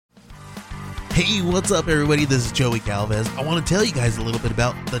Hey, what's up, everybody? This is Joey Galvez. I want to tell you guys a little bit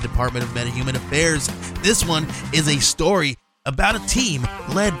about the Department of Meta-Human Affairs. This one is a story about a team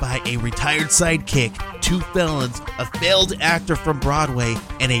led by a retired sidekick, 2 felons, a failed actor from Broadway,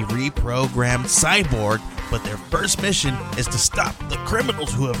 and a reprogrammed cyborg. But their first mission is to stop the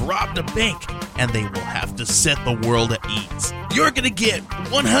criminals who have robbed a bank, and they will have to set the world at ease. You're going to get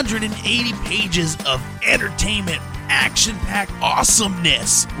 180 pages of entertainment, action-packed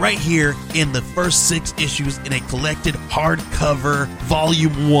awesomeness right here in the first 6 issues in a collected hardcover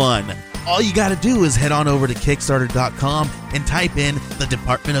volume 1. All you got to do is head on over to Kickstarter.com and type in the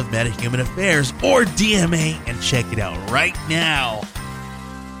Department of Meta-Human Affairs or DMA and check it out right now.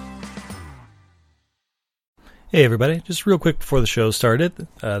 Hey everybody, just real quick before the show started,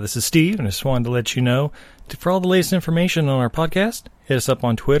 this is Steve, and I just wanted to let you know, for all the latest information on our podcast, hit us up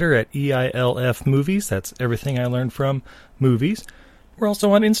on Twitter at EILF Movies, that's everything I learned from movies. We're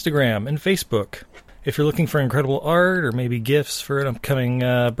also on Instagram and Facebook. If you're looking for incredible art, or maybe gifts for an upcoming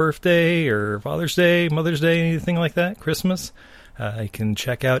birthday, or Father's Day, Mother's Day, anything like that, Christmas, you can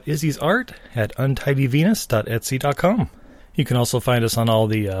check out Izzy's art at untidyvenus.etsy.com. You can also find us on all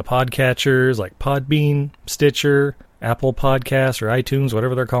the podcatchers like Podbean, Stitcher, Apple Podcasts, or iTunes,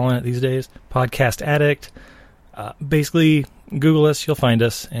 whatever they're calling it these days. Podcast Addict. Basically, Google us, you'll find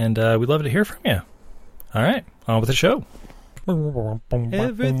us, and we'd love to hear from you. All right, on with the show.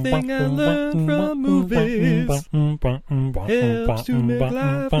 Everything I learned from movies helps to make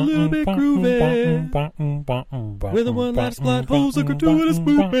life a little bit groovy. With a one-line plot holes and gratuitous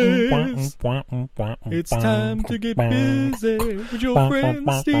movies, it's time to get busy with your friend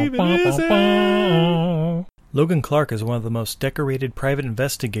Steve and Izzy. Logan Clark is one of the most decorated private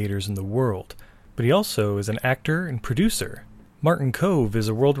investigators in the world, but he also is an actor and producer. Martin Kove is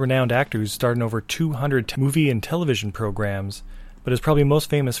a world-renowned actor who's starred in over 200 movie and television programs, but is probably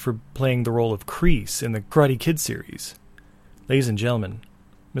most famous for playing the role of Kreese in the Karate Kid series. Ladies and gentlemen,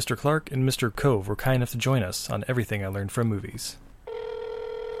 Mr. Clark and Mr. Kove were kind enough to join us on Everything I Learned from Movies.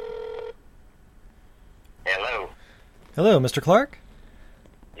 Hello. Hello, Mr. Clark?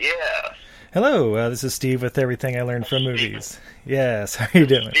 Yes. Hello, this is Steve with Everything I Learned from Movies. Yes, how are you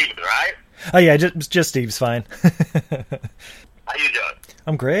doing? Steve, right? Oh yeah, just Steve's fine. How you doing?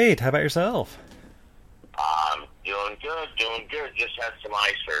 I'm great. How about yourself? I'm doing good. Just had some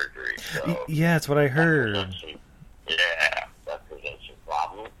eye surgery. So Yeah, that's what I heard. That presents some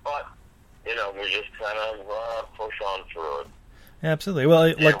problems. But, we just kind of push on through it. Absolutely.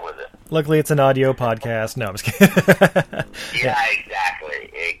 Well, Deal with it. Luckily it's an audio podcast. No, I'm just kidding. Yeah, exactly.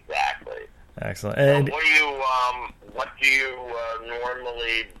 Excellent. And what do you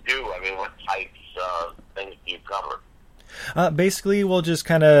normally do? I mean, what types of things do you cover? Basically, we'll just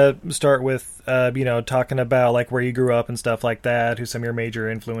kind of start with, talking about like where you grew up and stuff like that, who some of your major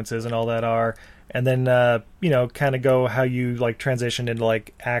influences and all that are, and then, kind of go how you like transitioned into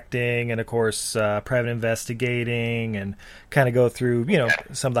like acting and of course, private investigating and kind of go through,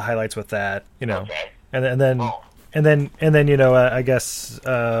 some of the highlights with that, Okay. and then. Oh. And then, I guess,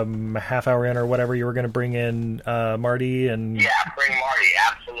 half hour in or whatever, you were going to bring in Marty and... Yeah, bring Marty,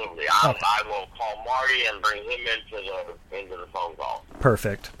 absolutely. I will call Marty and bring him into the phone call.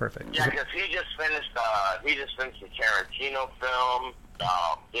 Perfect. Yeah, because he just finished the Tarantino film,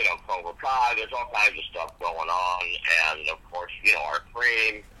 Cobra Kai. There's all kinds of stuff going on, and of course, our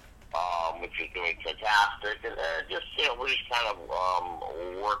Cream, which is doing fantastic, and we're just kind of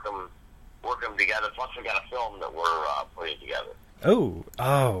work them together. Plus, we got a film that we're putting together. Oh,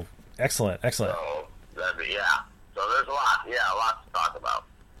 excellent. So there's a lot to talk about.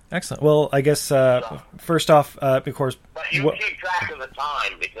 Excellent. Well, I guess first off, of course. But you keep track of the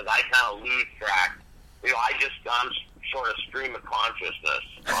time because I kind of lose track. I'm sort of stream of consciousness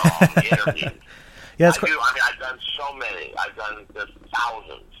interviews. Yeah, I've done so many. I've done just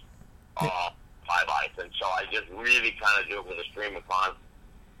thousands of my life, and so I just really kind of do it with a stream of consciousness.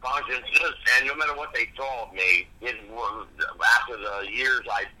 And no matter what they told me, after the years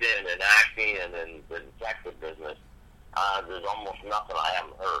I've been in acting and in the detective business, there's almost nothing I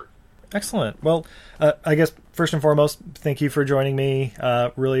haven't heard. Excellent. Well, I guess first and foremost, thank you for joining me.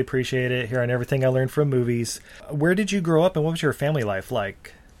 Really appreciate it here on Everything I Learned from Movies. Where did you grow up and what was your family life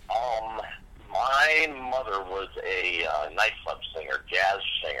like? My mother was a nightclub singer, jazz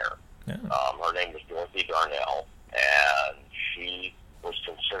singer. Yeah. Her name was Dorothy Darnell, and she was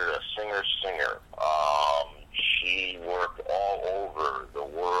considered a singer. She worked all over the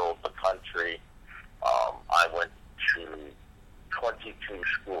world, the country. I went to 22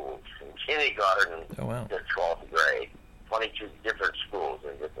 schools from kindergarten to 12th grade, 22 different schools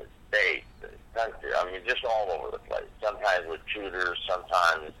in different states, country. I mean, just all over the place. Sometimes with tutors,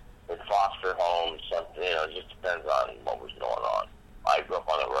 sometimes with foster homes.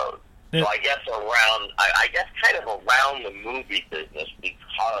 So I guess I guess kind of around the movie business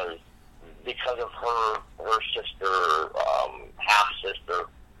because of her sister, half sister,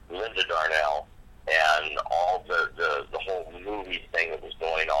 Linda Darnell, and all the whole movie thing that was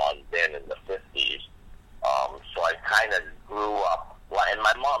going on then in the 50s. So I kind of grew up, and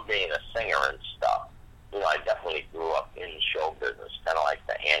my mom being a singer and stuff, I definitely grew up in show business, kind of like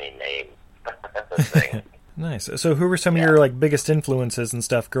the Annie Mae thing. Nice. So who were some of your like biggest influences and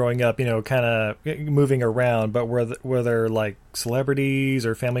stuff growing up, kind of moving around, but were there like celebrities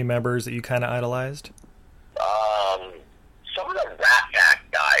or family members that you kind of idolized? Some of the Rat Pack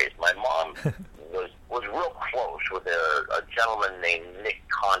guys. My mom was real close with a gentleman named Nick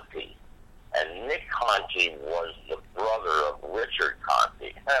Conti. And Nick Conti was the brother of Richard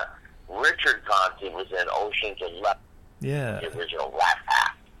Conti. Richard Conti was in Ocean's 11, the original Rat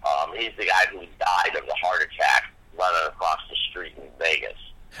Pack. He's the guy who died of the heart attack running across the street in Vegas.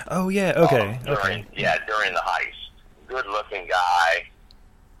 Oh, yeah, okay. During the heist. Good-looking guy.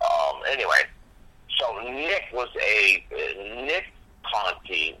 Anyway, so Nick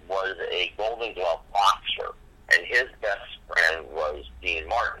Conti was a Golden Glove boxer, and his best friend was Dean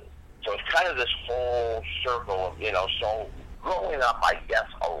Martin. So it's kind of this whole circle of, so growing up, I guess,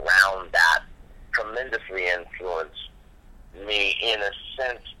 around that tremendously influenced me in a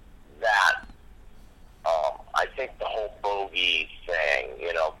sense that I think the whole Bogey thing,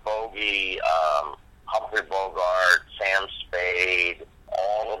 Bogey, Humphrey Bogart, Sam Spade,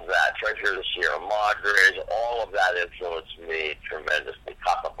 all of that, Treasure of the Sierra Madre, all of that influenced me tremendously.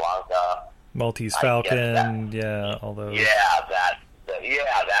 Casablanca. Maltese Falcon, all those.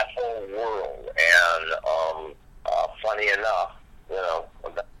 That whole world. And funny enough, that's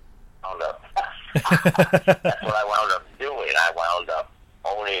what I wound up doing. I wound up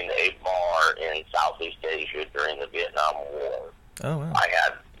owning a bar in Southeast Asia during the Vietnam War. Oh, wow. I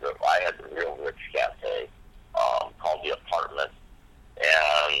had the Real Rich Cafe called The Apartment,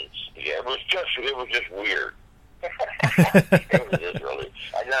 and it was just weird. It was just really.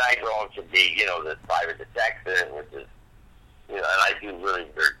 And then I grew up to be, the private detective, which is, and I do really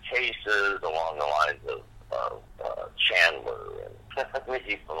weird cases along the lines of Chandler and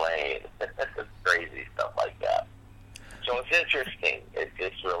Mickey Spillane, crazy stuff like that. So it's interesting.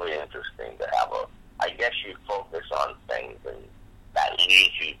 It's really interesting to have I guess you focus on things and that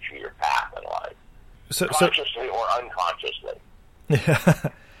leads you to your path in life, consciously or unconsciously.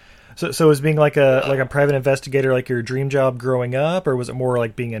 Yeah. So was being like a private investigator like your dream job growing up, or was it more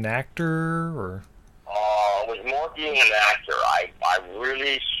like being an actor, or? It was more being an actor. I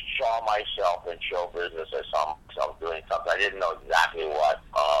really saw myself in show business. I saw myself doing something. I didn't know exactly what.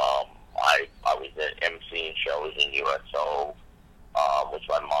 I was emceeing shows in USO, which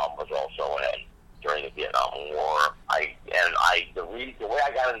my mom was also in during the Vietnam War. The way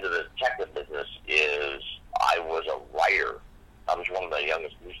I got into the detective business is I was a writer. I was one of the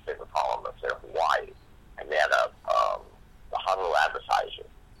youngest newspaper columnists at Hawaii, and they had the Honolulu Advertiser.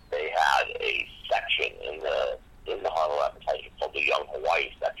 They had a section in the Honolulu Advertiser called the Young Hawaii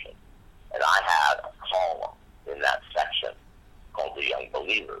section, and I had a column in that section called the Young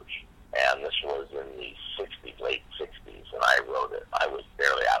Believers, and this was in the 60s, late 60s, and I wrote it. I was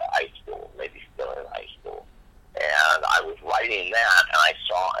barely out of high school, maybe still in high school, and I was writing that, and I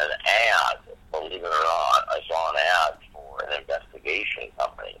saw an ad, believe it or not, I saw an ad for an investigation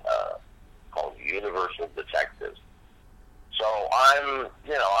company called Universal Detectives. So I'm,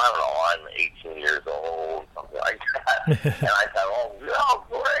 I'm 18 years old, something like that. And I thought, oh,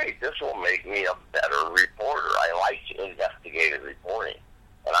 great, this will make me a better reporter. I liked investigative reporting.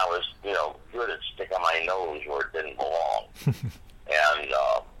 And I was, good at sticking my nose where it didn't belong. And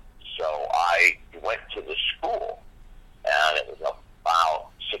so I went to the school, and it was about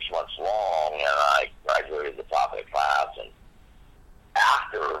 6 months long, and I graduated the top of the class. And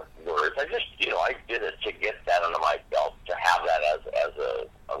afterwards, I just, I did it to get that under my belt, to have that as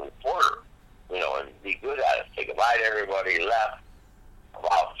a reporter, and be good at it. Say goodbye to everybody, left.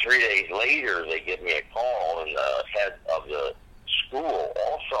 About 3 days later, they give me a call, and the head of the school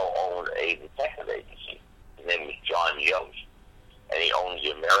also owned a detective agency. His name was John Yost, and he owned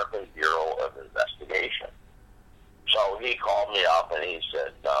the American Bureau of Investigation. So he called me up, and he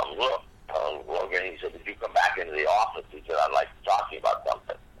said, look, Logan, he said, did you come back into the office? He said, I'd like to talk to you about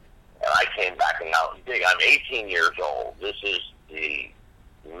something. And I came back, and now I'm 18 years old. This is the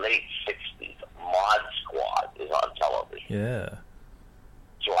late 60s. Mod Squad is on television. Yeah.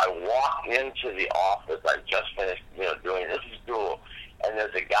 So I walked into the office. I just finished, doing this is cool. And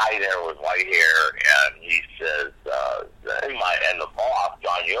there's a guy there with white hair, and he says, and the boss,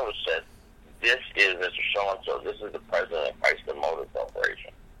 John Yost, said, this is Mr. So-and-so. This is the president of Chrysler Motor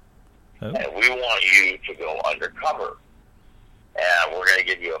Corporation. Oh. and we want you to go undercover. And we're going to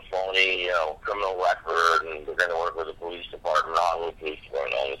give you a phony, criminal record, and we're going to work with the police department, Honolulu Police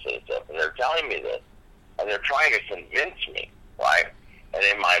Department, all this and stuff. And they're telling me this, and they're trying to convince me, right? And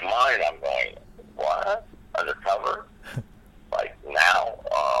in my mind, I'm going, what? Undercover? Like, now?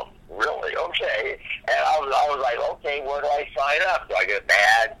 Really? Okay. And I was like, okay, where do I sign up? Do I get a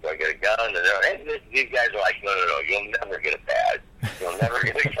badge? Do I get a gun? And these guys are like, no, you'll never get a badge. You'll never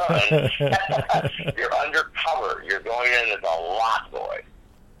get a gun. You're undercover. You're going in as a lot boy.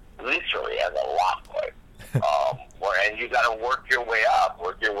 Literally as a lot boy. And you got to work your way up,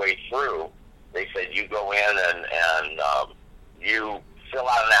 work your way through. They said you go in and you fill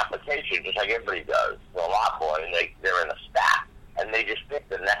out an application just like everybody does. So a lot boy, and they're in a stack. And they just pick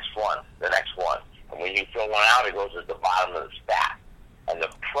the next one. And when you fill one out, it goes at the bottom of the stack. And the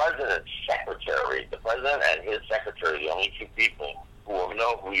president and his secretary are the only two people who will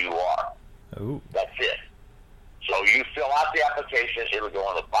know who you are. Ooh. That's it. So you fill out the application, it'll go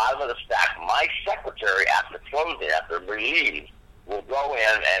on the bottom of the stack. My secretary, after closing, after we leave, will go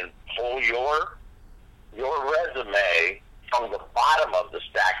in and pull your resume from the bottom of the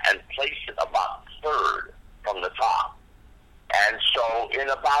stack and place it about third from the top. And so in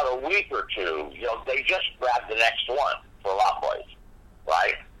about a week or two, they just grab the next one for lot boys,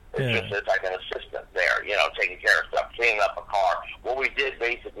 right? It's like an assistant there, taking care of stuff, cleaning up a car. What we did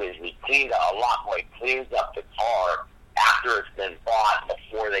basically is a lot boy cleans up the car after it's been bought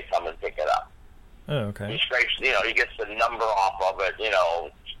before they come and pick it up. Oh, okay. He scrapes, he gets the number off of it,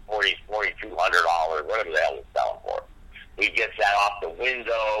 $4,200, whatever the hell it's selling for. He gets that off the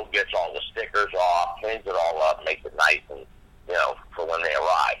window, gets all the stickers off, cleans it all up, makes it nice and for when they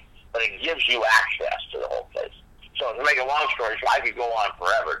arrive. But it gives you access to the whole place. So to make a long story short, I could go on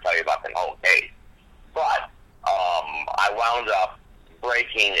forever and tell you about the whole case. But I wound up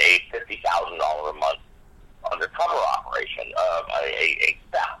breaking a $50,000 a month undercover operation of a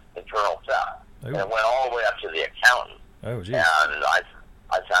theft, internal theft. Ooh. And it went all the way up to the accountant. Oh, geez. And I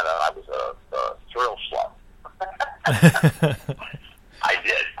found out I was a thrill slut. I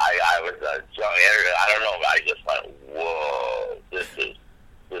did. I was I don't know. I just went, whoa! This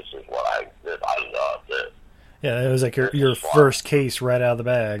is what I love this. Yeah, it was like your first case right out of the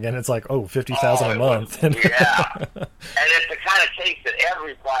bag, and it's like, $50,000 a month. Yeah, and it's the kind of case that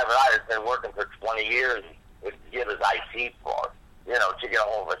every private eye that's been working for 20 years would give his IT for, to get a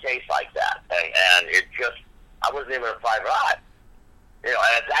hold of a case like that. And it just, I wasn't even a private eye. And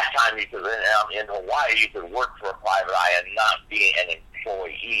at that time, you could in Hawaii, you could work for a private eye and not be an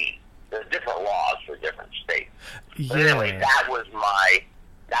employee. There's different laws for different states. But anyway, that was my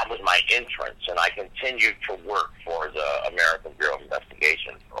entrance, and I continued to work for the American Bureau of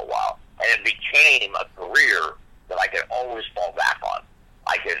Investigation for a while. And it became a career that I could always fall back on.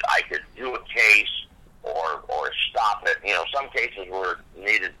 I could do a case or stop it. Some cases were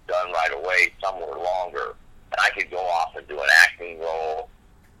needed done right away, some were longer. And I could go off and do an acting role,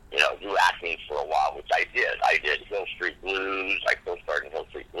 do acting for a while, which I did. I did Hill Street Blues. I co-starred in Hill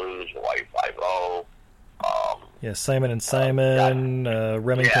Street Blues, Hawaii Five-0. Simon and Simon,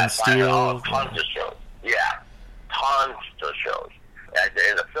 Remington Steele. Tons of shows. Yeah, tons of shows.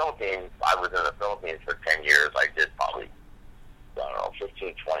 In the Philippines, I was in the Philippines for 10 years. I did probably,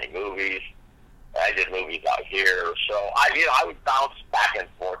 15, 20 movies. I did movies out here. So, I would bounce back and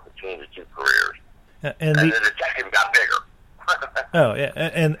forth between the two careers. And the detective got bigger. Oh,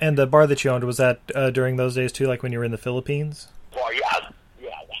 yeah. And the bar that you owned, was that during those days, too, like when you were in the Philippines? Well, yeah.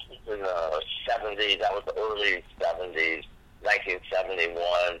 That was in the 70s. That was the early 70s,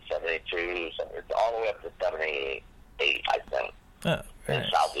 1971, 72, all the way up to 78, I think. Oh, in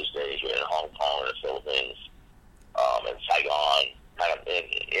Southeast Asia, in Hong Kong, the Philippines, in Saigon, kind of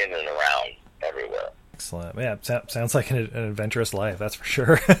in and around everywhere. Excellent. Yeah, sounds like an adventurous life, that's for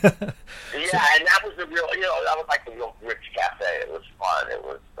sure. Yeah, and that was the real, that was like the real rich cafe. It was fun. It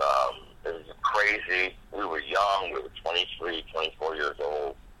was crazy. We were young. We were 23, 24 years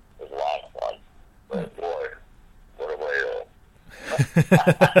old. It was a lot of fun. But boy, what a way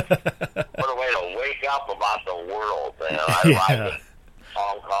to wake up about the world. I arrived in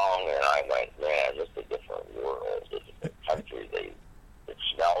Hong Kong, and I went, man, this is a different world. It's a different country. It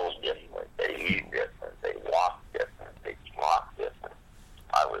smells different. They eat different. They walk different. They talk different.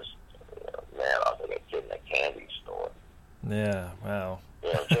 I was like a kid in a candy store. Yeah, wow.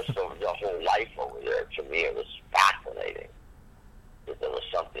 Just the whole life over there, to me, it was fascinating. That there was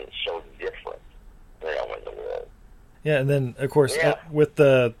something so different, in the world. Yeah, and then, of course, with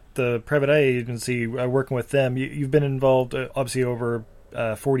the private eye agency, working with them, you've been involved, obviously, over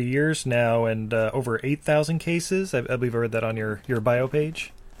 40 years now, and over 8,000 cases. I believe I read that on your bio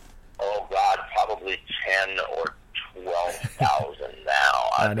page.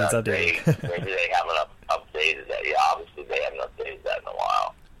 Needs updating. Maybe they haven't updated that. Yeah, obviously they haven't updated that in a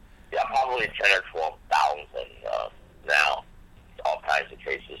while. Yeah, probably 10 or 12,000 now. All kinds of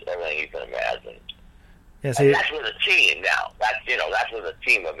cases, everything you can imagine. Yeah, and that's with a team now. That's with a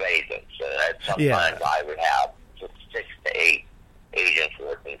team of agents. And sometimes I would have 6 to 8 agents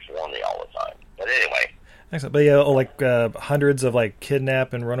working for me all the time. But anyway. Excellent. But yeah, hundreds of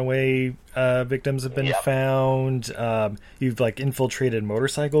kidnap and runaway victims have been found. You've infiltrated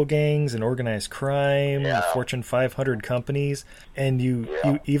motorcycle gangs and organized crime, Fortune 500 companies, and you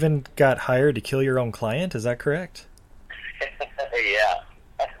even got hired to kill your own client. Is that correct?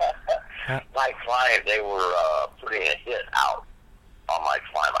 Yeah. My client, they were putting a hit out on my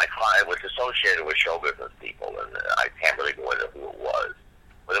client. My client was associated with show business people, and I can't really go into who it was,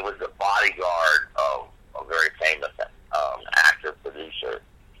 but it was the bodyguard of a very famous actor, producer,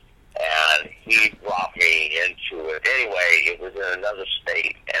 and he brought me into it. Anyway, it was in another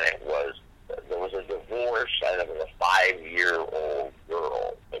state, and there was a divorce, and it was a 5-year-old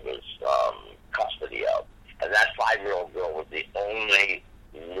girl it was custody of. And that 5-year-old girl was the only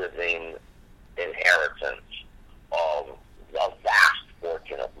living inheritance of a vast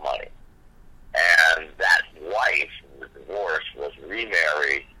fortune of money. And that wife, the divorce, was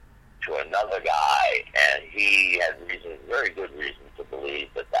remarried to another guy, and he had very good reason to believe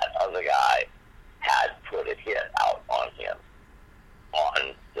that other guy had put a hit out on him,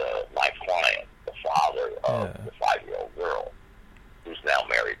 on my client, the father of the 5-year-old girl, who's now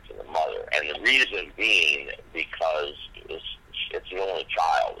married to the mother. And the reason being because it's the only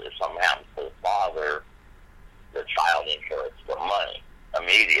child. If something happens to the father, the child inherits the money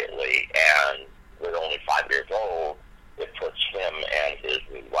immediately, and with only 5 years old, it puts him and his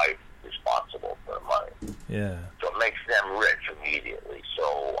new wife responsible for the money. Yeah. So it makes them rich immediately.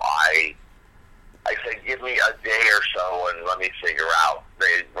 So I said, give me a day or so and let me figure out.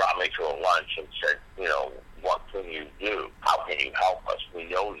 They brought me to a lunch and said, what can you do? How can you help us? We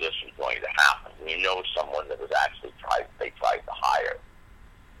know this is going to happen. We know someone that was actually tried to hire.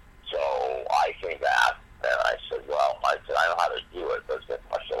 So I came back and I said, I know how to do it, but it's going to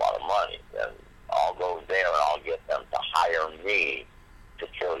cost a lot of money. And I'll go there and I'll get them to hire me to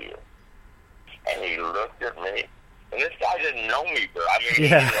kill you. And he looked at me, and this guy didn't know me, but he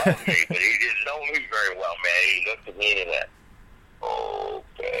loved me, but he didn't know me very well, man. He looked at me and went,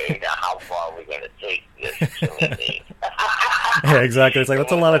 okay, now how far are we going to take this killing me? Yeah, exactly. It's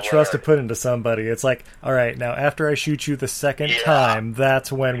that's a lot of trust to put into somebody. It's all right, now after I shoot you the second time,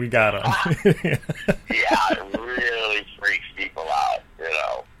 that's when we got him. Yeah, it really freaks people out,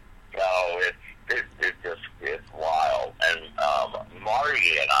 So it's wild. And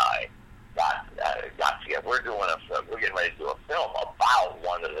Marty and I got together. We're getting ready to do a film about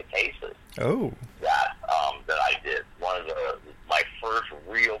one of the cases. Oh. That I did. My first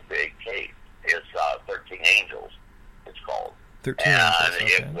real big case is 13 Angels, it's called. 13 and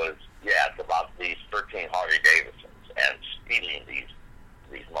Angels, okay. It was, it's about these 13 Harley Davidsons and stealing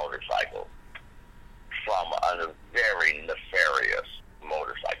these motorcycles from a very nefarious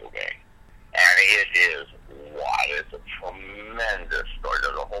motorcycle gang. And it is wild. It's a tremendous story.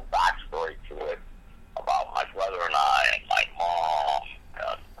 There's a whole backstory to it about my brother and I and my mom.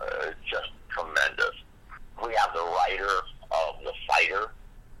 It's just tremendous. We have the writer of The Fighter,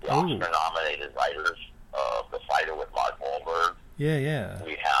 the Oscar-nominated writers of The Fighter with Mark Wahlberg. Yeah.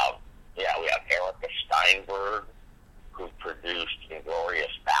 We have Erica Steinberg, who produced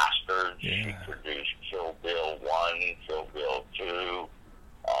Inglourious Basterds. Yeah. She produced Kill Bill 1, Kill Bill 2,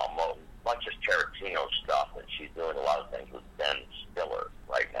 a bunch of Tarantino stuff, and she's doing a lot of things with Ben Stiller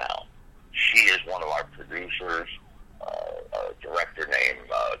right now. She is one of our producers. A director named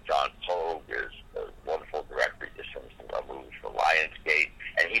John Pogue is a wonderful director. He just finished some movies for Lionsgate,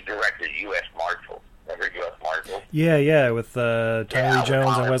 and he directed U.S. Marshal. Remember U.S. Marshal? Yeah, with Tommy Lee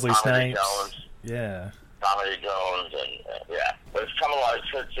Jones and Wesley Snipes. Jones. Yeah. Tommy Lee Jones, and but it's come along.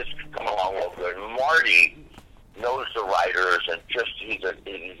 It's just come along real good. Marty knows the writers, and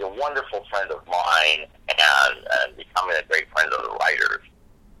he's a wonderful friend of mine, and becoming a great friend of the writers.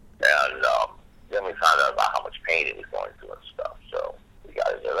 And then we found out about how much pain he was going through and stuff, so we got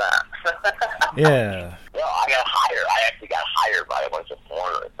into that. Yeah. Well, I actually got hired by a bunch of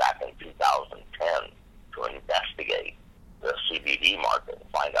foreigners back in 2010 to investigate the CBD market and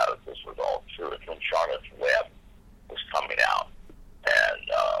find out if this was all true. It's when Charlotte's Web was coming out,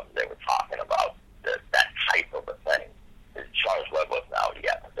 and they were talking about that type of a thing. Charlotte's Web wasn't out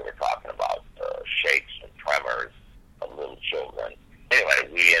yet, but they were talking about shakes and tremors of little children.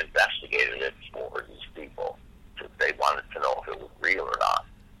 Anyway, we investigated it for these people. They wanted to know if it was real or not.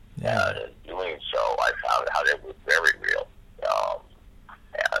 Yeah. And in doing so, I found out it was very real.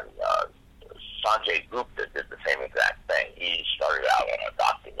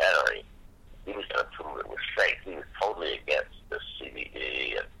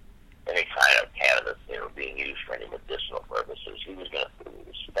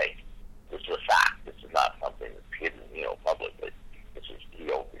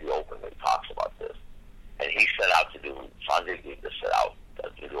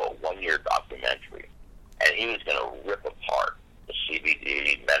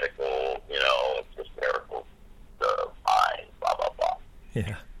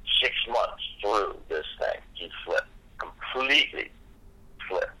 completely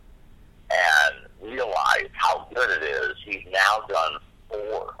flipped and realized how good it is. He's now done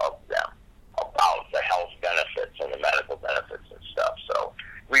 4 of them about the health benefits and the medical benefits and stuff. So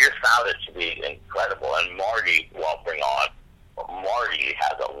we just found it to be incredible. And Marty, well, bring on, Marty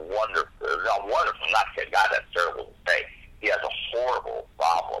has a wonderful, not kidding, God, that's terrible to say. He has a horrible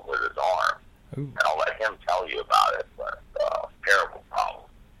problem with his arm. Ooh. And I'll let him tell you about it, but terrible problem.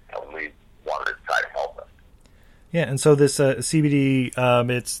 And we wanted to try to help him. Yeah, and so this CBD,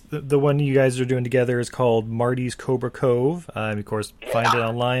 it's the one you guys are doing together is called Marty's Cobra Cove. Of course, find it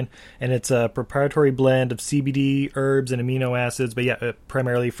online. And it's a proprietary blend of CBD, herbs, and amino acids, but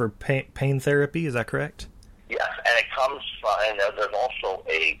primarily for pain therapy. Is that correct? Yes, and it comes from, and there's also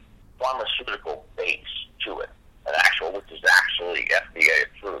a pharmaceutical base to it, which is actually FDA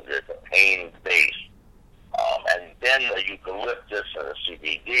approved. It's a pain base. And then the eucalyptus and the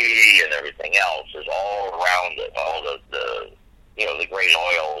CBD and everything else is all around it, all the grain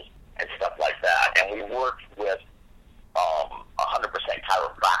oils and stuff like that. And we worked with 100%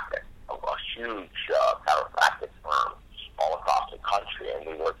 chiropractic, a huge chiropractic firm all across the country. And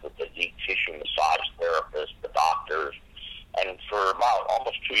we worked with the deep tissue massage therapists, the doctors, and for about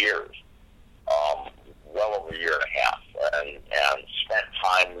almost 2 years, well over a year and a half, and spent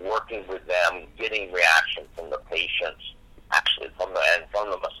time working with them, getting reaction from the patients, actually from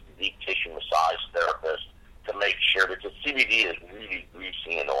the deep tissue massage therapist, to make sure, because CBD is really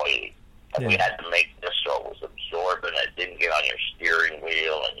greasy and oily, and we had to make this so it was absorbent, it didn't get on your steering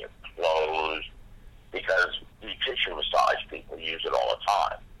wheel and your clothes, because deep tissue massage people use it all the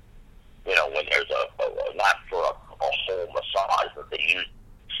time. You know, when there's not for a whole massage, but they use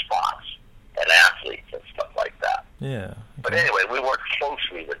spots and athletes and stuff like that. Yeah. Okay. But anyway, we worked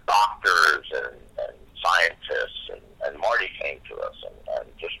closely with doctors and scientists, and Marty came to us, and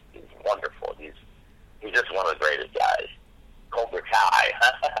just, he's wonderful. He's just one of the greatest guys. Cobra Kai.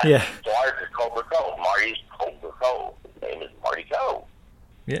 Yeah. So ours is Cobra Cove. Marty's Cobra Cove. His name is Marty Cove.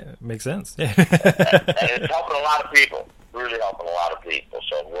 Yeah, makes sense. and it's helping a lot of people. Really helping a lot of people.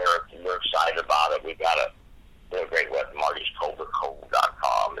 So we're excited about it. We've got a great website,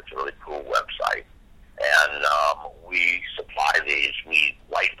 martyscobracove.com. It's a really cool website. And we supply these, we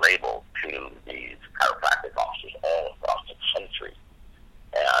white label to these chiropractic offices all across the country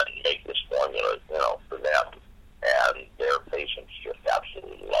and make this formula, for them. And their patients just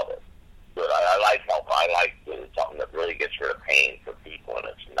absolutely love it. But I like help. I like something that really gets rid of pain for people, and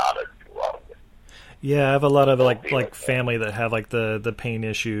it's not a drug. Yeah, I have a lot of like family that have like the pain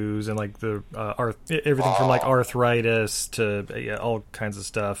issues and like the everything from like arthritis to all kinds of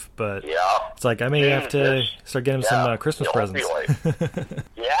stuff. But it's like I may have to start getting some Christmas presents.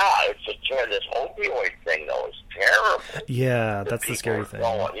 This opioid thing though is terrible. Yeah, that's the scary thing.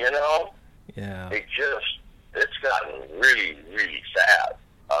 Yeah, it's gotten really, really sad.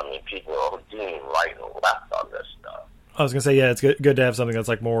 I mean, people are doing right and left on this stuff. I was gonna say, it's good to have something that's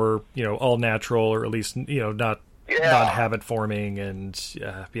like more, all natural, or at least not habit forming, and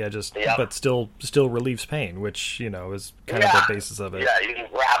but still relieves pain, which is kind of the basis of it. Yeah, you can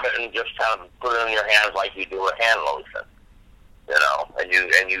grab it and just kind of put it in your hands like you do a hand lotion,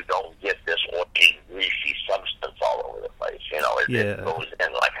 and you don't get this oily, greasy substance all over the place. It goes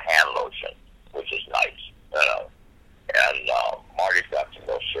in like a hand lotion, which is nice. And Marty's got some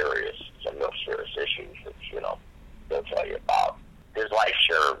real serious issues, which they'll tell you about. His life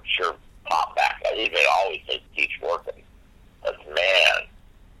sure popped back. I even always say keeps working. But man,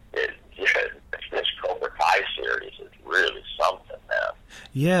 this Cobra Kai series is really something, man.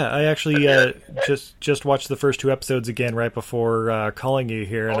 Yeah, I actually just watched the first 2 episodes again right before calling you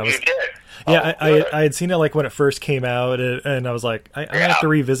here, and you did? Yeah, I had seen it like when it first came out, and I was like, I have to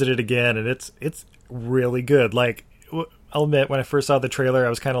revisit it again, and it's really good. Like, I'll admit, when I first saw the trailer, I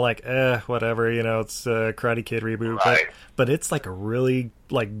was kind of like, whatever, it's a Karate Kid reboot. Right. But it's like a really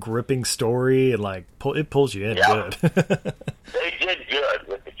like gripping story, and like it pulls you in good. They did good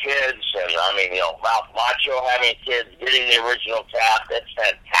with the kids, and I mean, Ralph Macchio having kids, getting the original cast. That's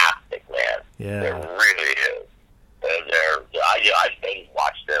fantastic, man. Yeah, it really is. I binge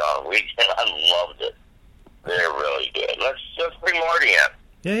watched it on a weekend. I loved it. They're really good. Let's bring Marty in.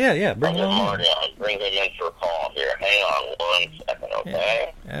 Yeah. Bring him on. Bring him in for a call here. Hang on 1 second,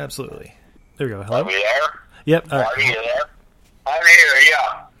 okay? Yeah, absolutely. There we go. Hello? Are you there? Yep. Marty, you there? I'm here,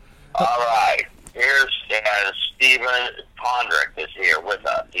 yeah. All right. Here's Stephen Pondrick is here with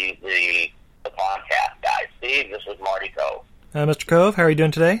us. He's the podcast guy. Steve, this is Marty Cove. Mr. Cove, how are you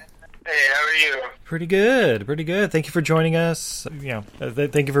doing today? Hey, how are you? Pretty good. Thank you for joining us.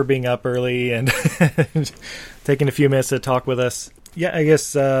 Thank you for being up early and taking a few minutes to talk with us. Yeah, I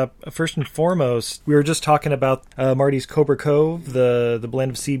guess first and foremost, we were just talking about Marty's Cobra Cove, the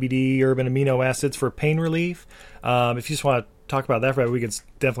blend of CBD, urban amino acids for pain relief. If you just want to talk about that, we could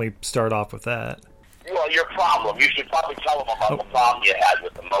definitely start off with that. Well, your problem. You should probably tell them about the problem you had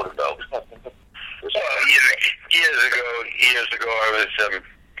with the motor dose. Years ago,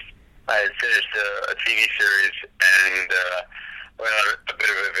 I had finished a TV series and went on a bit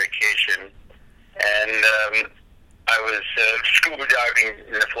of a vacation, and I was scuba diving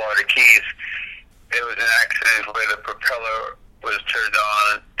in the Florida Keys. There was an accident where the propeller was turned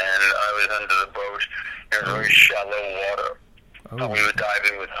on, and I was under the boat. It was very shallow water. Oh. We were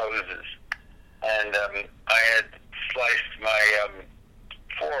diving with hoses, and I had sliced my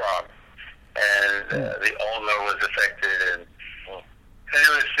forearm, and the ulna was affected, and it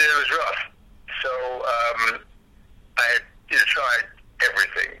was rough. So I had tried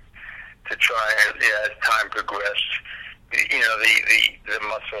everything to try, and as time progressed, the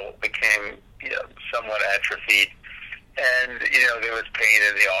muscle became somewhat atrophied, and there was pain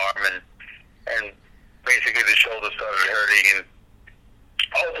in the arm, and basically the shoulder started hurting, and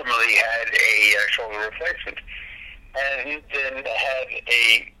ultimately had a shoulder replacement, and then had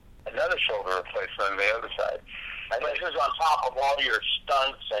another shoulder replacement on the other side. And this is on top of all your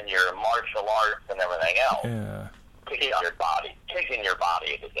stunts and your martial arts and everything else. Yeah. Kicking your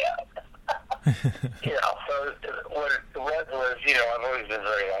body to death. So what it was, I've always been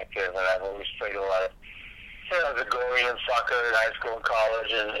very active, and I've always played a lot of, I was a goalie in soccer in high school and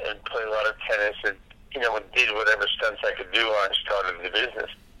college, and played a lot of tennis, and, did whatever stunts I could do when I started the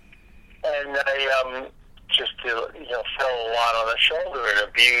business. And I just fell a lot on the shoulder and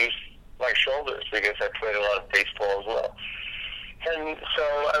abused my shoulders because I played a lot of baseball as well. And so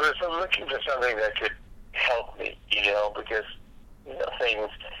I was looking for something that could help me, because, things,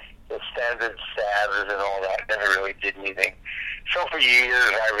 the standard salves and all that never really did anything. So for years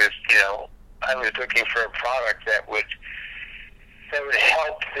I was looking for a product that would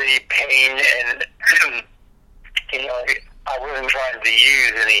help the pain, and I wasn't trying to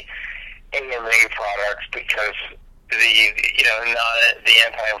use any AMA products because the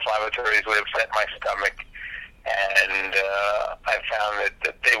anti-inflammatories would upset my stomach, and I found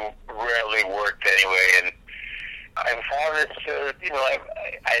that they rarely worked anyway. And I found this,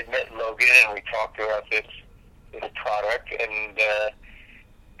 I met Logan, and we talked about this product, and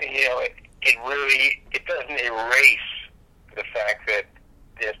it doesn't erase the fact that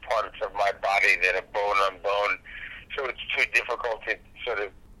there's parts of my body that are bone on bone, so it's too difficult to sort of,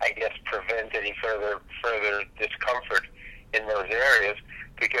 I guess, prevent any further discomfort in those areas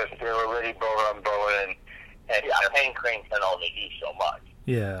because they're already bone on bone, and pain cream can only do so much.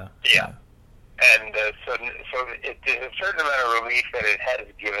 Yeah. Yeah. And so there's a certain amount of relief that it has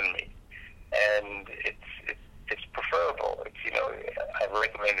given me, and it's preferable. It's I've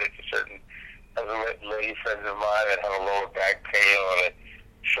recommended it to certain other lady friends of mine that have a lower back pain or that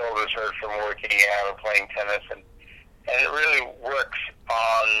shoulders hurt from working out or playing tennis, and it really works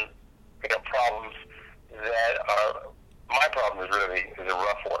on problems that are. My problem is a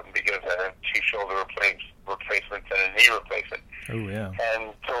rough one because I have 2 shoulder replacements and a knee replacement. Oh yeah.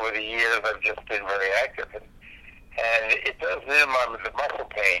 And over the years, I've just been very active, and it does minimize the muscle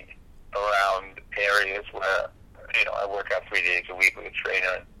pain around areas where I work out 3 days a week with a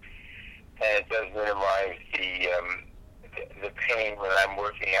trainer, and it does minimize the pain when I'm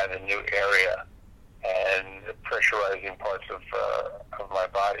working out a new area and the pressurizing parts of my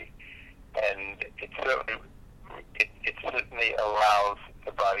body, and it certainly allows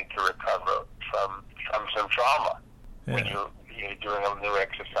the body to recover from some trauma. Yeah. When you're doing a new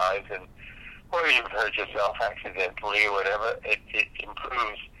exercise or you've hurt yourself accidentally or whatever, it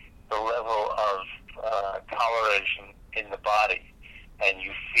improves the level of toleration in the body, and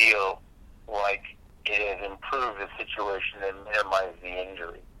you feel like it has improved the situation and minimized the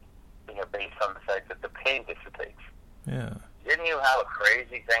injury, based on the fact that the pain dissipates. Yeah. Didn't you have a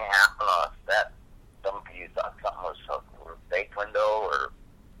crazy thing happen on a set? You thought something was a fake window, or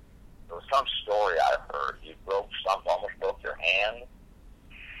there was some story I heard. You almost broke your hand.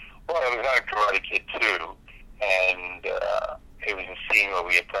 Well, it was on Karate Kid 2, and it was a scene where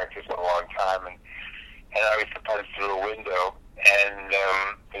we had practiced a long time, and I was supposed through a window, and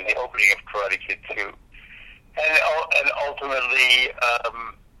it was the opening of Karate Kid 2. And ultimately,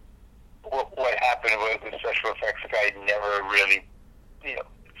 what happened was the special effects guy never really,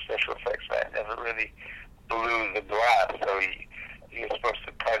 special effects man never really blew the glass, so you're supposed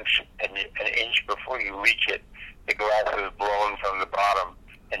to punch an inch before you reach it. The glass is blown from the bottom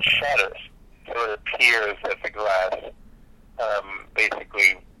and shatters. So it appears that the glass,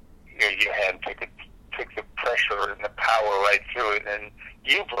 basically, your hand took the pressure and the power right through it, and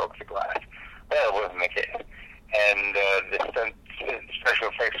you broke the glass. Well, it wasn't the case. And the special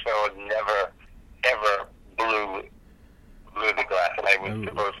effects fellow never, ever blew the glass. I was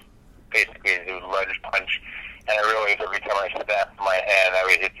supposed basically to do a lunge punch, and I realized every time I snapped my hand, I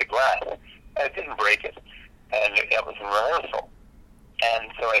would hit the glass. I didn't break it, and that was in rehearsal.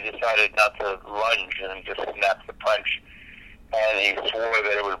 And so I decided not to lunge and just snap the punch. And he swore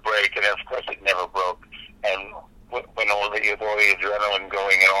that it would break, and of course it never broke. And when all the adrenaline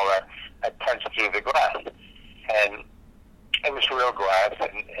going and all that, I punched through the glass. And it was real glass,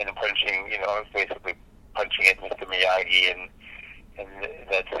 and punching, you know, I was basically punching at Mr. Miyagi in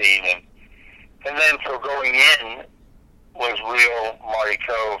that scene. And then so going in was real Marty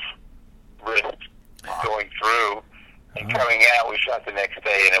Cove wrist going through, and coming out, we shot the next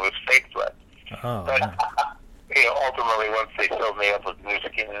day, and it was fake blood. But you know, ultimately, once they filled me up with new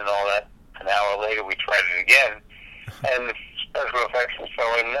skin and all that, an hour later we tried it again, and the special effects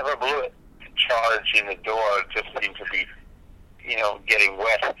fellow never blew it. The charge in the door just seemed to be, you know, getting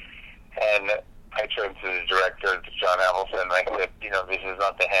wet. And I turned to the director, to John Avildsen, and I said, you know, this is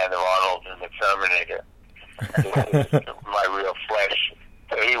not the hand of Arnold in the Terminator. This is my real flesh.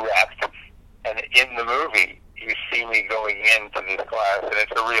 So he rapped, and in the movie, you see me going into this glass, and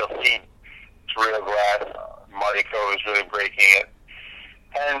it's a real scene. It's real glass. Marty Cove is really breaking it.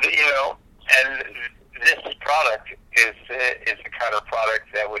 And, you know, and this product is the kind of product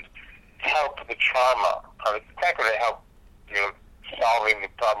that would help the trauma. It's not going to help, you know, solving the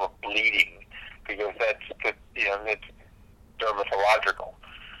problem of bleeding, because that's, you know, it's dermatological.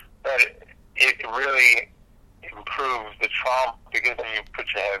 But it really improves the trauma, because when you put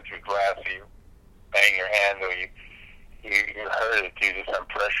your hand through glass, or you bang your hand, or you hurt it due to some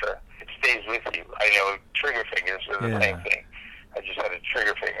pressure, it stays with you. I know trigger fingers are the same thing. I just had a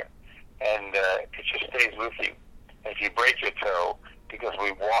trigger finger, and it just stays with you. And if you break your toe, because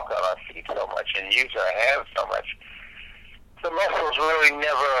we walk on our feet so much and use our hands so much, the muscles really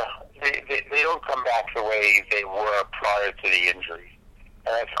never, they don't come back the way they were prior to the injury.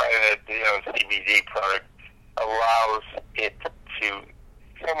 And I find that, you know, CBD product allows it to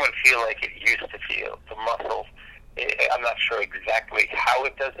somewhat feel like it used to feel. The muscles, I'm not sure exactly how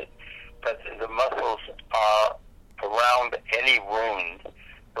it does it, but the muscles are around any wound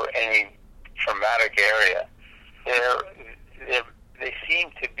or any traumatic area. They seem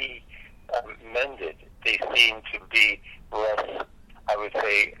to be mended. They seem to be less, I would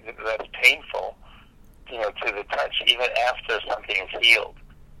say, less painful, you know, to the touch, even after something is healed.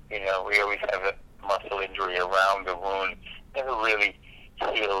 You know, we always have a muscle injury around the wound. Never really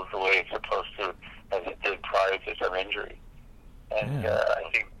heals the way it's supposed to, as it did prior to some injury. And I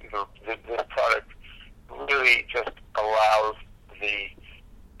think this product really just allows the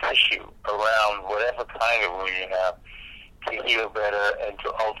tissue around whatever kind of wound you have to heal better, and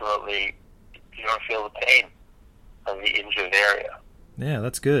to ultimately, you don't feel the pain of the injured area. Yeah,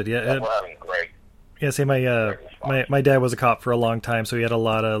 that's good. Yeah, great. Yeah, see, my dad was a cop for a long time, so he had a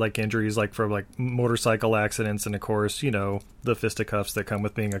lot of like injuries, like from like motorcycle accidents, and of course, you know, the fisticuffs that come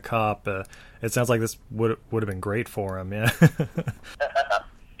with being a cop. It sounds like this would have been great for him. Yeah.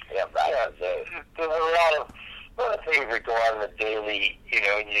 Yeah, right. There's a lot of things that go on in the daily, you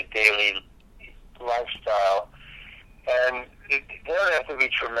know, in your daily lifestyle, and they don't have to be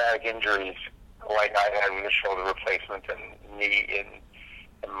traumatic injuries like I had with a shoulder replacement and knee in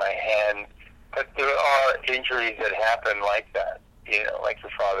my hand. But there are injuries that happen like that, you know, like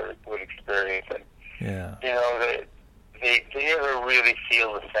your father would experience. And, you know, they never really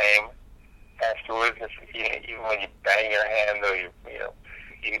feel the same afterwards. If, you know, even when you bang your hand, or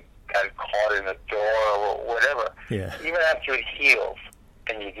you got caught in a door or whatever. Yeah. Even after it heals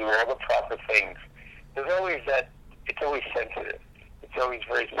and you do all the proper things, there's always that, it's always sensitive. It's always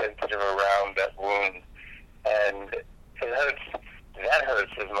very sensitive around that wound. And it hurts. That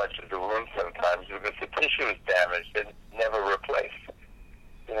hurts as much as the wound sometimes, because the tissue is damaged and never replaced.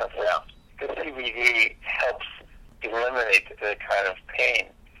 You know, so the CBD helps eliminate that kind of pain,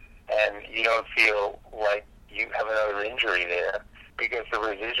 and you don't feel like you have another injury there, because the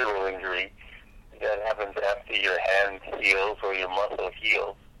residual injury that happens after your hand heals or your muscle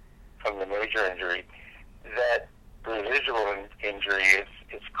heals from the major injury, that residual injury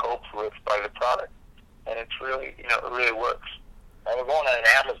is coped with by the product, and it's really, you know, it really works. And we're going on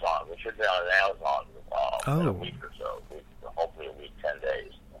Amazon. We should be on Amazon in a week or so. Hopefully a week, 10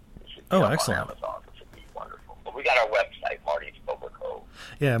 days. We should be excellent. On Amazon, which would be wonderful. But we got our website, Marty's Cobra Cove.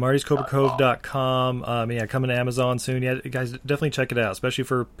 Yeah, Marty'sCobraCove.com. Coming to Amazon soon. Yeah, guys, definitely check it out, especially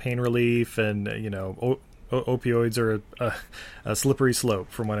for pain relief and, you know, opioids are a slippery slope,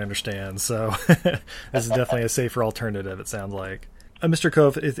 from what I understand. So this is definitely a safer alternative, it sounds like. Mr.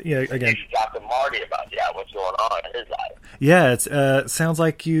 Cove, again. You talk to Marty about what's going on in his life. Yeah, it sounds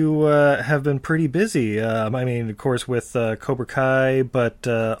like you have been pretty busy. I mean, of course, with Cobra Kai, but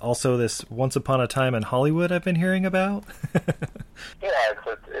also this Once Upon a Time in Hollywood I've been hearing about. Yeah,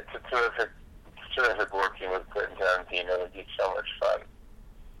 it's a terrific working with Quentin Tarantino. It's so much fun.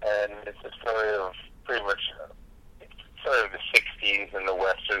 And it's a story of pretty much sort of the 60s and the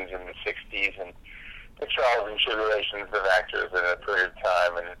Westerns in the 60s and the trials and tribulations of actors in a period of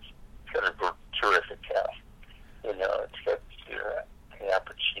time, and it's got a terrific cast. It's got Al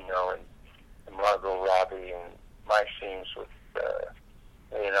Pacino and Margot Robbie and my scenes with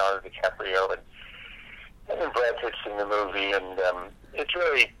Leonardo DiCaprio and Brad Pitt's in the movie, and it's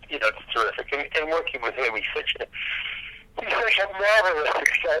really, it's terrific. And working with him, he's such a marvelous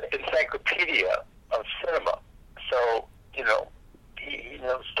encyclopedia of cinema. So, he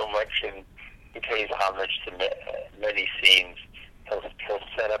knows so much, and he pays homage to many scenes. He'll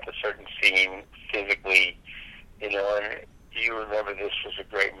set up a certain scene physically, and you remember this was a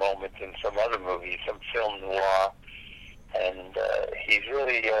great moment in some other movie, some film noir, and he's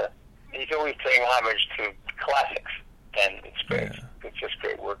really, he's always paying homage to classics, and it's great. Yeah. It's just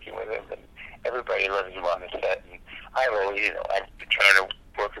great working with him, and everybody loves him on the set, and I've been trying to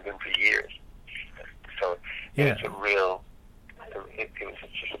work with him for years. So it's a real, it was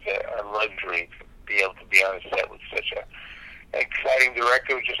just a luxury to be able to be on a set with such an exciting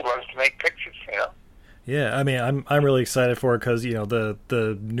director who just loves to make pictures, Yeah, I mean, I'm really excited for it because,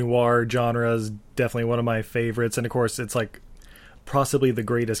 the noir genre is definitely one of my favorites, and of course it's like possibly the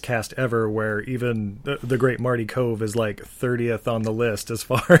greatest cast ever, where even the great Marty Cove is like 30th on the list as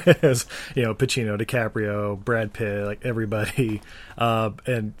far as, Pacino, DiCaprio, Brad Pitt, like everybody.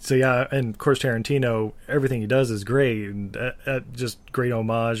 And so, yeah, and of course Tarantino, everything he does is great, and just great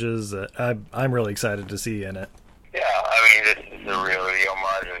homages. I'm really excited to see in it. Yeah, I mean, this is the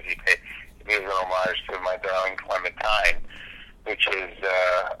homages he paid. He pays an homage to My Darling Clementine, which is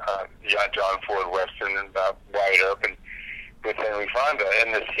John Ford Western about Wyatt Earp with Henry Fonda.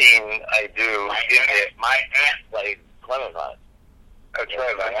 In the scene I do, my aunt played Clementine. That's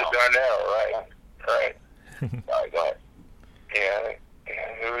right, Linda Darnell, right. Sorry, go ahead. Yeah,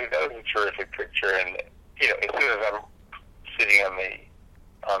 that was a terrific picture, and as soon as I'm sitting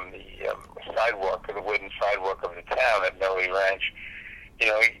on the sidewalk, or the wooden sidewalk of the town at Melody Ranch,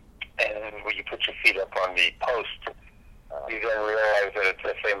 and when you put your feet up on the post, you then realize that it's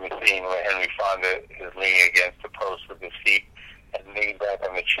a famous scene where Henry Fonda is leaning against the post with his feet and leaning back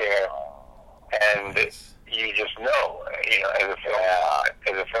on the chair, and you just know, as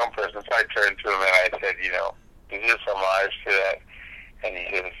a film person. So I turned to him and I said, is this homage to that? And he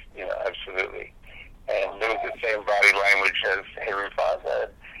says, absolutely. And there was the same body language as Henry Fonda.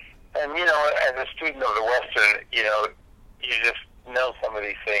 And as a student of the Western, you just know some of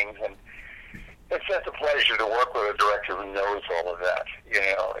these things, and it's just a pleasure to work with a director who knows all of that.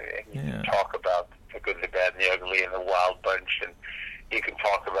 And you can talk about The Good, the Bad, and the Ugly, and The Wild Bunch, and you can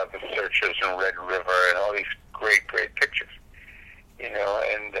talk about The Searchers and Red River and all these great, great pictures. And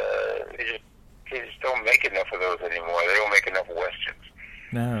they just don't make enough of those anymore. They don't make enough Westerns.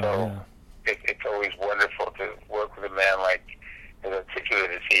 No. It's always wonderful to work with a man as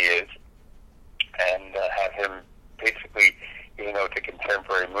articulate as he is, and have him basically, even though it's a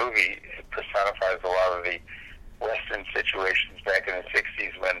contemporary movie, it personifies a lot of the Western situations back in the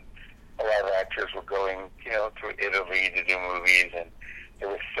 60s when a lot of actors were going, to Italy to do movies, and there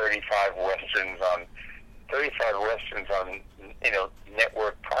were 35 Westerns on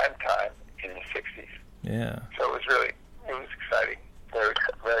network prime time in the 60s. Yeah. So it was exciting. Very,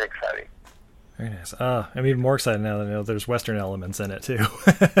 very exciting. Very nice. I'm even more excited now that I know there's Western elements in it, too.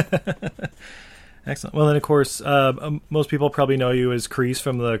 Excellent. Well, then, of course, most people probably know you as Kreese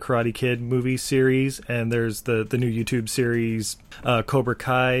from the Karate Kid movie series, and there's the new YouTube series, Cobra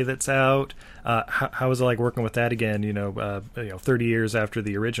Kai, that's out. How is it like working with that again, 30 years after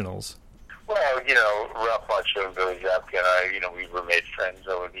the originals? Well, Ralph Macchio and Billy Zabka and I, we were made friends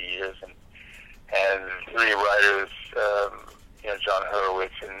over the years, and three writers, John Hurwitz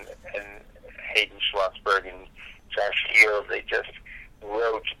and Hayden Schlossberg and Josh Heald, they just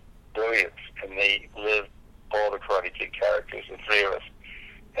wrote brilliance, and they lived all the Karate Kid characters, the three of us,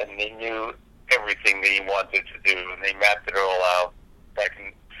 and they knew everything that he wanted to do, and they mapped it all out back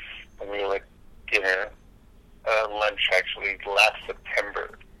when we were at dinner, lunch actually, last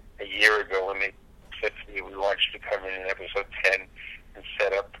September, a year ago, when they said to me, we want you to come in episode 10 and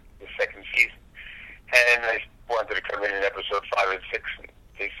set up the second season. And I wanted to come in episode 5 and 6, and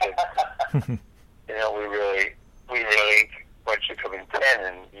they said, we really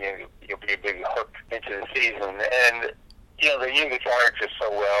characters so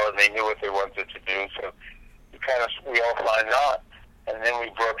well, and they knew what they wanted to do, so we all signed on. And then we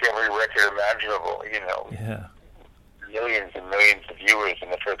broke every record imaginable, Yeah. Millions and millions of viewers in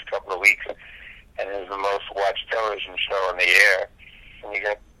the first couple of weeks, and it was the most watched television show on the air. And we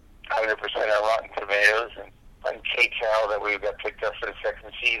got 100% on Rotten Tomatoes, and on KTEL that we got picked up for the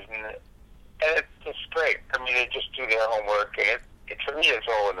second season. And it's just great. I mean, they just do their homework, and for me, it's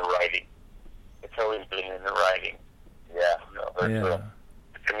all in the writing. It's always been in the writing. Yeah.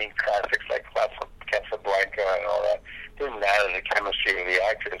 Classics like Casablanca and all that. It didn't matter the chemistry of the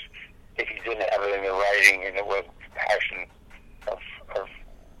actors if you didn't have it in the writing and it was the passion of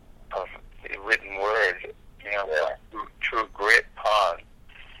the written word, true grit on.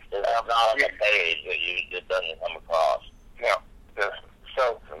 It's not on the page that it doesn't come across. No.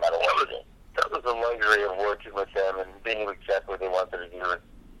 So, no matter what it is. That was the luxury of working with them and being exactly what they wanted to do.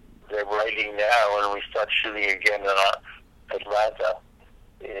 They're writing now, and we start shooting again in Atlanta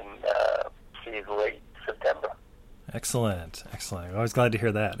in late September. Excellent. Always glad to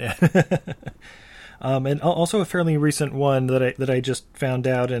hear that. And also a fairly recent one that I just found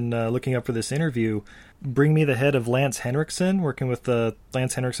out in looking up for this interview. Bring Me the Head of Lance Henriksen, working with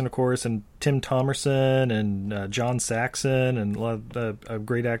Lance Henriksen, of course, and Tim Thomerson and John Saxon and a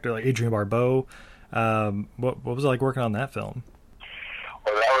great actor like Adrienne Barbeau. What was it like working on that film?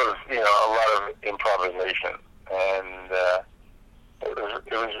 Well, that was a lot of improvisation, and it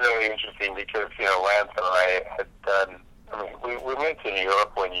was really interesting because Lance and I had done. I mean, we went to New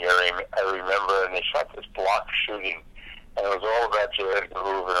York one year. I remember, and they shot this block shooting, and it was all about J. Edgar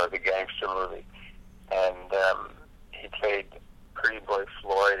Hoover, the gangster movie. And he played Pretty Boy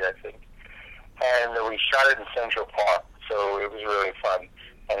Floyd, I think. And we shot it in Central Park, so it was really fun.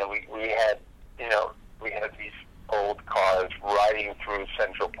 And we had these old cars riding through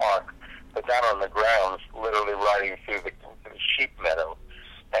Central Park, but not on the grounds, literally riding through the sheep meadow.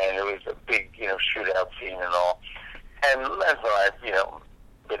 And it was a big, shootout scene and all. And Lance and I,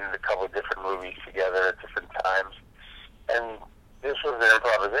 been in a couple of different movies together at different times. And this was an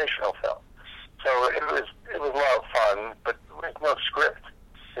improvisational film. So it was a lot of fun, but there was no script.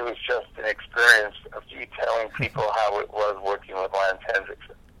 It was just an experience of you telling people how it was working with Lance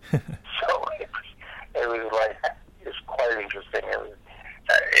Henriksen. So it was quite interesting.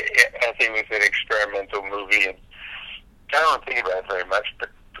 I think it was an experimental movie, and I don't think about it very much, but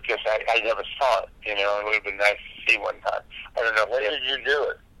because I never saw it, it would have been nice to see one time. I don't know. When did you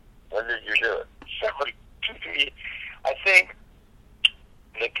do it? So, I think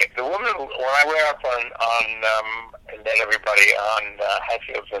the woman, when I went up on and met everybody on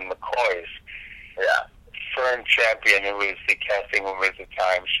Hatfields and McCoys, Fern Champion, who was the casting woman at the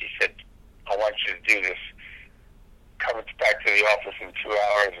time, she said, I want you to do this. Come back to the office in 2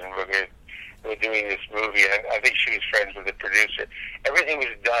 hours, and we're doing this movie. And I think she was friends with the producer. Everything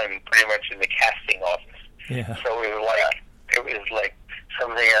was done pretty much in the casting office. Yeah. So it was like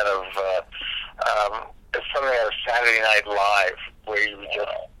something out of Saturday Night Live, where you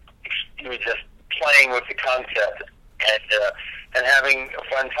were just playing with the concept and having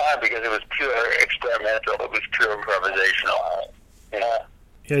a fun time because it was pure experimental. It was pure improvisational.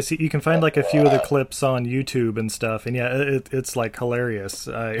 Yeah, see, you can find like a few of the clips on YouTube and stuff, and it's like hilarious.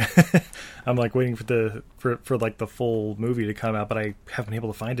 I'm like waiting for like the full movie to come out, but I haven't been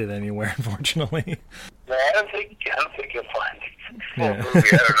able to find it anywhere, unfortunately. No, I don't think you'll find it. Full movie.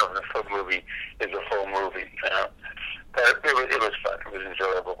 I don't know if the full movie is a full movie, but it was fun. It was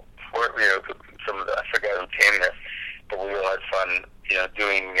enjoyable. I forgot who came there, but we all had fun.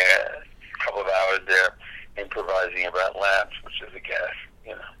 Doing a couple of hours there, improvising about Lance, which is a gas.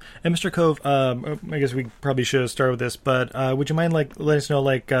 And Mr. Cove, I guess we probably should have started with this, but would you mind letting us know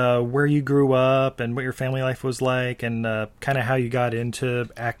where you grew up and what your family life was like, and kind of how you got into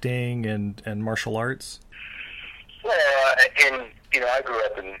acting and martial arts? Well, I grew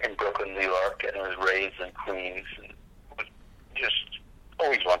up in Brooklyn, New York, and I was raised in Queens, and just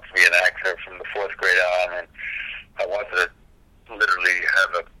always wanted to be an actor from the 4th grade on, and I wanted to literally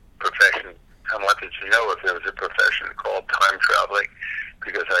have a profession. I wanted to know if there was a profession called time traveling,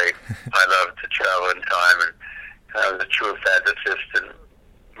 because I love to travel in time, and I was a true fantasist. And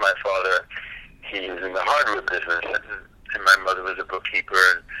my father, he was in the hardware business, and my mother was a bookkeeper,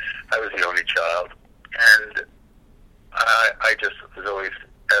 and I was the only child. And I just was always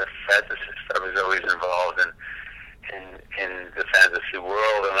a fantasist. I was always involved in the fantasy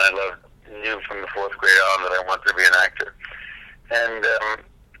world, and knew from the 4th grade on that I wanted to be an actor. And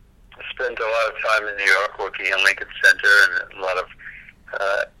spent a lot of time in New York working in Lincoln Center, and a lot of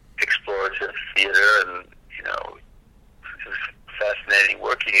explorative theater, and it was fascinating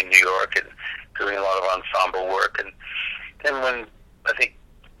working in New York and doing a lot of ensemble work. And then when I think,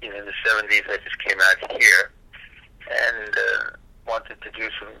 in the 70s, I just came out here and wanted to do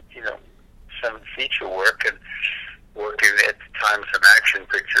some feature work and working at the time some action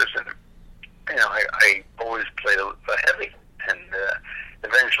pictures, and I always played a heavy, and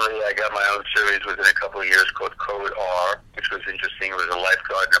eventually I got my own series within a couple of years called Code R, which was interesting. It was a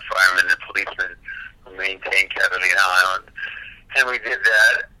lifeguard and a fireman and policeman who maintained Catalina Island, and we did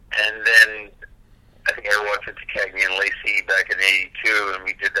that, and then I think I walked into Cagney and Lacey back in '82, and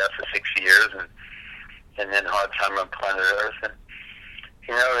we did that for 6 years, and then Hard Time on Planet Earth, and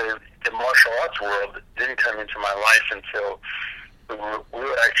the martial arts world didn't come into my life until we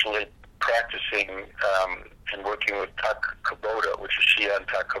were actually practicing and working with Tak Kubota, which is Shion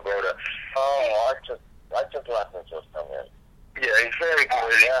Tak Kubota. Oh, I took lessons with him. Yeah, he's very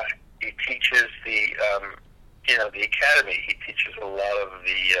good. He teaches the academy. He teaches a lot of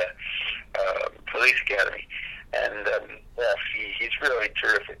the police academy, and he's really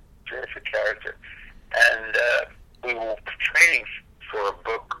terrific character. And we were training for a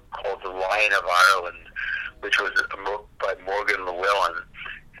book called The Lion of Ireland, which was a book by Morgan Llewellyn,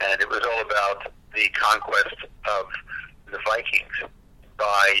 and it was all about the conquest of the Vikings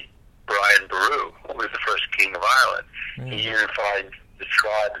by Brian Boru, who was the first king of Ireland. Mm. He unified the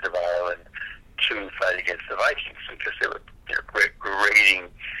tribes of Ireland to fight against the Vikings because they were raiding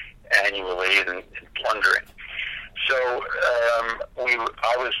annually and plundering. So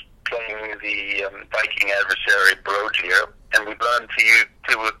I was playing the Viking adversary Brodir, and we learned to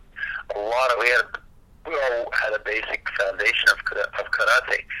do a lot of. We all had a basic foundation of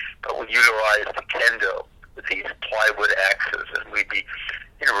karate, but we utilized the kendo with these plywood axes, and we'd be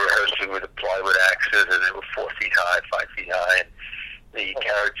rehearsing with the plywood axes, and they were 4 feet high, 5 feet high. And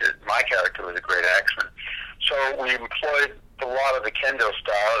my character was a great axeman. So we employed a lot of the kendo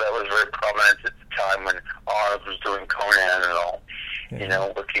style that was very prominent at the time when Arnold was doing Conan and all.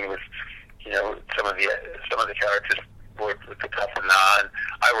 Mm-hmm. Working with some of the characters worked with the katana, and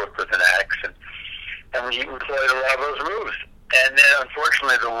I worked with an axe, and we employed a lot of those moves. And then,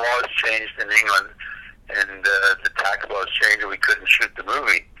 unfortunately, the laws changed in England, and the tax laws changed, and we couldn't shoot the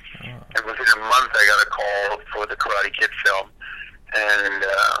movie. Oh. And within a month, I got a call for the Karate Kid film, and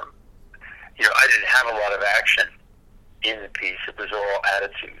I didn't have a lot of action in the piece. It was all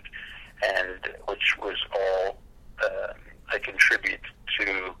attitude, and which was all I contribute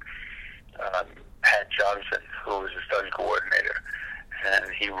to Pat Johnson, who was a stunt coordinator, and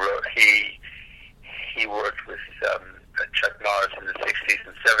he worked with Chuck Norris in the 60s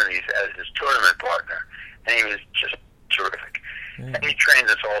and 70s as his tournament partner, and he was just terrific. Mm. And he trained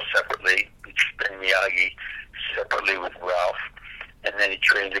us all separately. He trained Miyagi separately with Ralph, and then he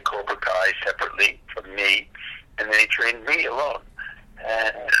trained the Cobra Kai separately from me, and then he trained me alone.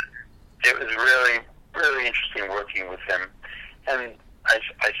 And it was really, really interesting working with him. And I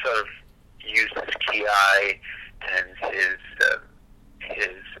sort of used his ki and his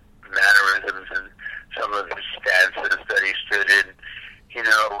mannerisms and some of his stances that he stood in,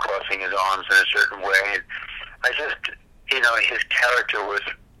 crossing his arms in a certain way. I just, his character was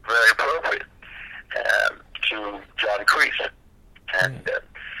very appropriate to John Kreese. And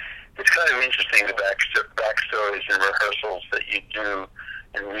it's kind of interesting, the backstories and rehearsals that you do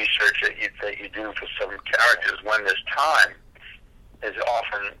and research that you do for some characters when there's time is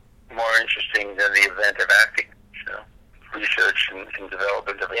often more interesting than the event of acting. Research and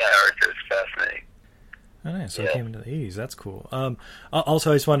development of a character is fascinating. Oh, nice. So it came into the 80s. That's cool.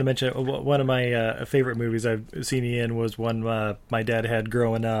 Also, I just wanted to mention one of my favorite movies I've seen you in was one my dad had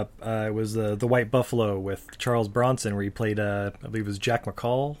growing up. It was The White Buffalo with Charles Bronson, where he played, I believe it was Jack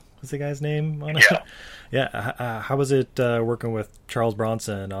McCall was the guy's name on it? Yeah. Yeah. How was it working with Charles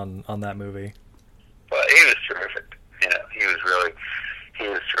Bronson on that movie? Well, he was terrific. He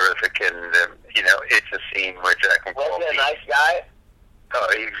was terrific, and it's a scene where Jack McCall... Wasn't he a nice guy? Oh,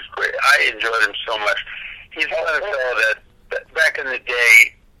 he was great. I enjoyed him so much. He's one of the fellow that back in the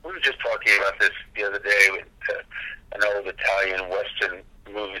day, we were just talking about this the other day with an old Italian Western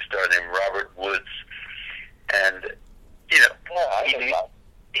movie star named Robert Woods, and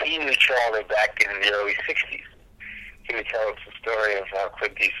he knew Charlie back in the early '60s. He would tell us the story of how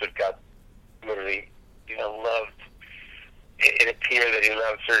Clint Eastwood got literally, loved. It appeared that he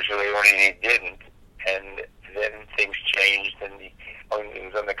loved Sergio Leone and he didn't, and then things changed, and he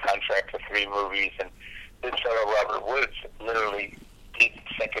was on the contract for 3 movies, and this fellow Robert Woods literally did the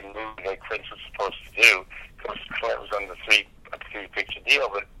second movie that Clint was supposed to do, because Clint was on the 3-picture deal,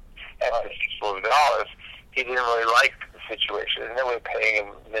 but after $6 million, he didn't really like the situation, and they were paying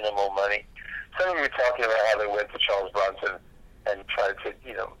him minimal money. Some of you were talking about how they went to Charles Bronson and tried to,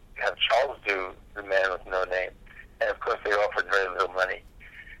 have Charles do The Man with No Name. and of course they offered very little money.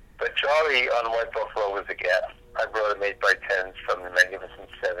 But Charlie on White Buffalo was a gas. I brought him 8x10s from the Magnificent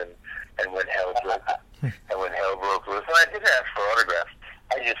Seven, and when hell broke loose, and I didn't ask for autographs.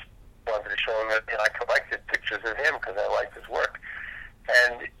 I just wanted to show him that I collected pictures of him because I liked his work.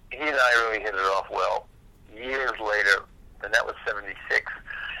 And he and I really hit it off well. Years later, and that was 76,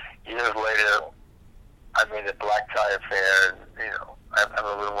 years later, I made a black tie affair, and, I'm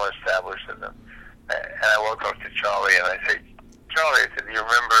a little more established than them. And I walked up to Charlie, and I said, Charlie, I said, do you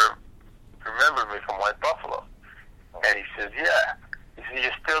remember me from White Buffalo? And he says, yeah. He said,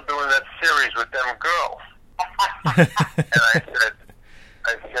 you're still doing that series with them girls. And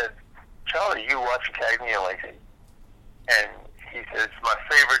I said, Charlie, you watch Cagney and Lacey? And he said, it's my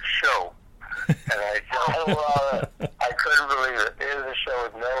favorite show. And I said, I couldn't believe it. It was a show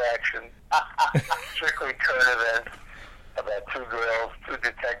with no action, strictly current events about two girls, two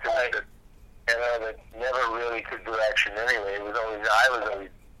detectives that never really could do action anyway. It was always I was always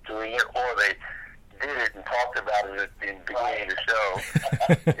doing it, or they did it and talked about it at the beginning of the show.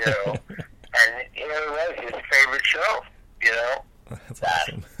 And it was his favorite show. That's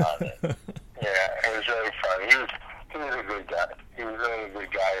awesome. Yeah, it was really fun. He was a good guy. He was really a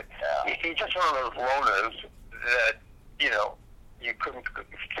good guy. He's just one of those loners that, you couldn't,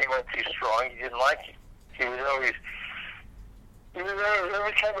 if you came up too strong, you didn't like him. He was always,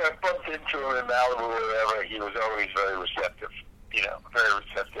 every time I bumped into him in Malibu or whatever, he was always very receptive, very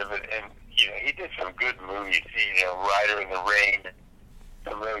receptive. And he did some good movies, Rider in the Rain,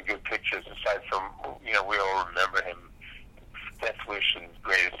 some really good pictures aside from, we all remember him, Death Wish and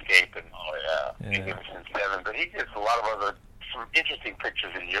Great Escape and Magnificent Seven, but he did a lot of some interesting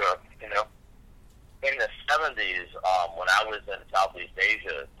pictures in Europe, In the 70s, when I was in Southeast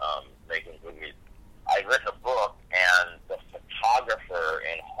Asia making movies, I read a book, and the photographer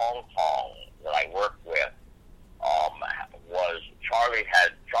in Hong Kong that I worked with was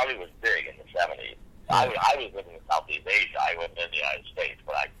Charlie was big in the 70s. I was living in Southeast Asia. I wasn't in the United States,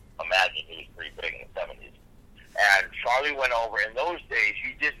 but I imagine he was pretty big in the 70s. And Charlie went over. In those days,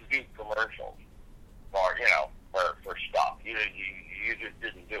 you didn't do commercials for stuff. You just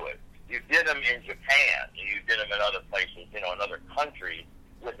didn't do it. You did them in Japan. You did them in other places, in other countries,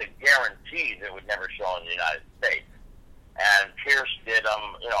 with the guarantee that it would never show in the United States. And Pierce did them.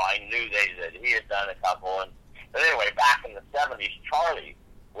 I knew that he had done a couple. But anyway, back in the 70s, Charlie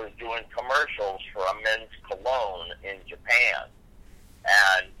was doing commercials for a men's cologne in Japan,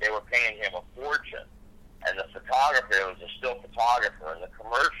 and they were paying him a fortune. And the photographer, it was a still photographer, and the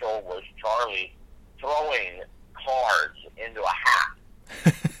commercial was Charlie throwing cards into a hat.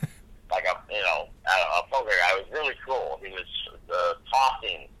 Like a poker guy. It was really cool. He was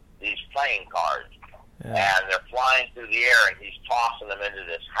tossing these playing cards, and they're flying through the air, and he's tossing them into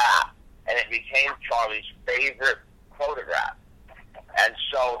this hat. And it became Charlie's favorite photograph. And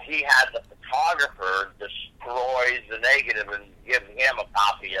so he had the photographer destroy the negative and give him a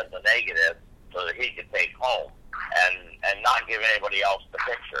copy of the negative so that he could take home and not give anybody else the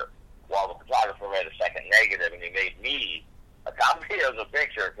picture. While the photographer made a second negative, and he made me a copy of the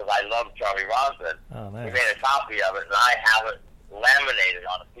picture because I love Charlie Bronson. Oh, nice. He made a copy of it, and I have it laminated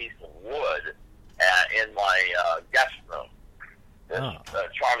on a piece of wood in my guest room. This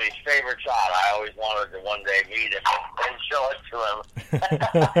Charlie's favorite shot. I always wanted to one day meet him and show it to him.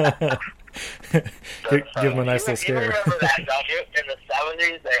 Give him a nice little You scare. remember that, don't you? In the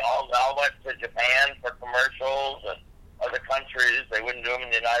 70s, they all went to Japan for commercials, and other countries, they wouldn't do them in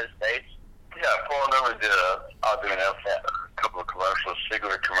the United States. Yeah, Paul Miller did a couple of commercials,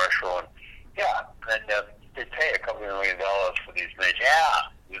 cigarette commercial, and they pay a couple $1 million for these major.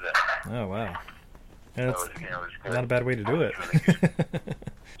 Yeah. Do that. Oh, wow. And it's it was good. not a bad way to do it. Really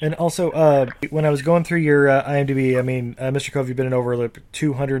And also, when I was going through your IMDb, Mr. Cove, you've been in over like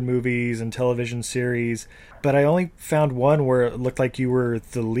 200 movies and television series, but I only found one where it looked like you were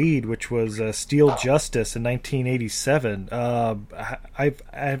the lead, which was Steel Justice in 1987. I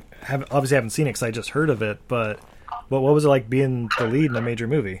obviously haven't seen it because I just heard of it, but what was it like being the lead in a major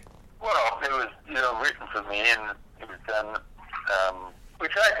movie? Well, it was written for me, and it was done. We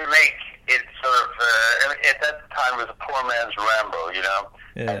tried to make it sort of at that time it was a poor man's Rambo,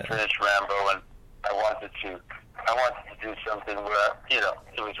 I finished Rambo, and I wanted to do something where it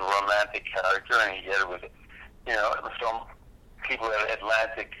was a romantic character, and yet it was some people at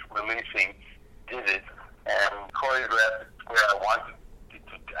Atlantic Releasing did it and choreographed it where I wanted to.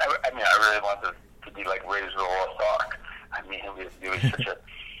 I really wanted to be like Raiders of the Lost Ark. It was such a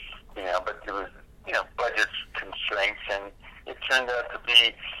but there was budget constraints, and it turned out to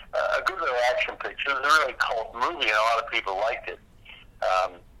be a good little action picture. It was a really cult movie, and a lot of people liked it.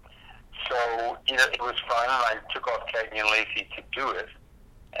 So it was fun. I took off Cagney and Lacey to do it.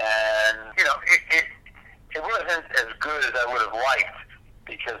 And, it wasn't as good as I would have liked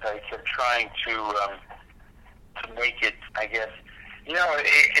because I kept trying to make it, I guess,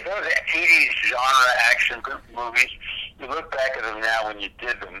 if those 80s genre action movies, you look back at them now when you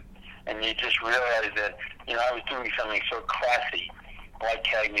did them, and you just realize that, I was doing something so classy, like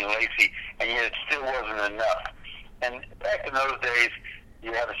Cagney and Lacey, and yet it still wasn't enough. And back in those days,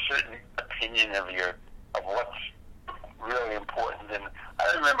 you have a certain opinion of what's really important. And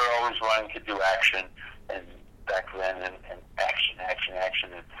I remember always wanting to do action, and back then, and action.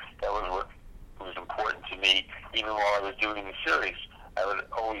 And that was what was important to me, even while I was doing the series. I would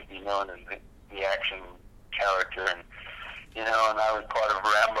always be known as the action character, and and I was part of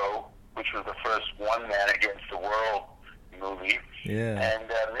Rambo, which was the first One Man Against the World movie. Yeah. And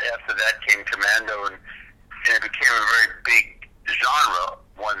after that came Commando, and it became a very big genre,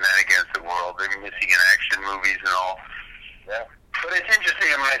 One Man Against the World. They were missing in action movies and all. Yeah. But it's interesting.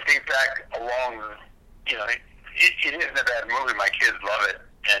 I mean, I think back along, it isn't a bad movie. My kids love it,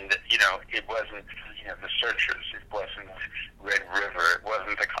 and it wasn't, The Searchers. It wasn't Red River. It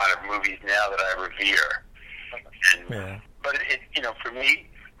wasn't the kind of movies now that I revere. And, yeah. But for me,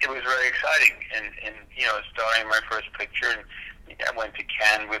 it was very exciting, and starring my first picture, and I went to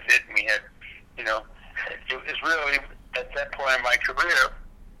Cannes with it, and we had, it was really at that point in my career,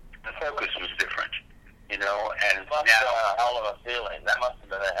 the focus was different. And now a hell of a feeling. That must have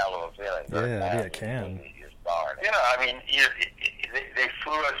been a hell of a feeling. Yeah, it can. I mean, they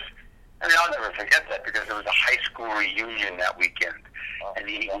flew us. I mean, I'll never forget that because it was a high school reunion that weekend, and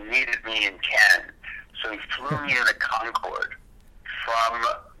he needed me in Cannes, so he flew me in the Concorde from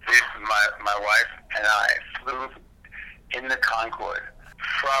my wife and I flew in the Concorde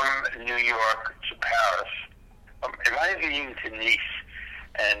from New York to Paris. It might have been even to Nice,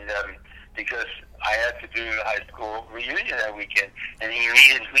 and because I had to do the high school reunion that weekend, and he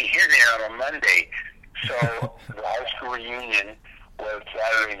needed me in there on a Monday. So the high school reunion was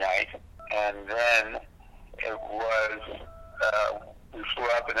Saturday night, and then it was, we flew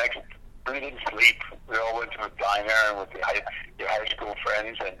out the next, we didn't sleep. We all went to a diner and with your high school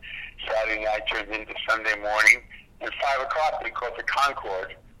friends, and Saturday night turned into Sunday morning, and 5 o'clock we caught the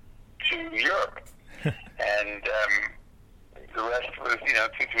Concorde to Europe. And the rest was,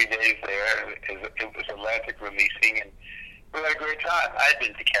 2-3 days there. It was Atlantic releasing, and we had a great time. I'd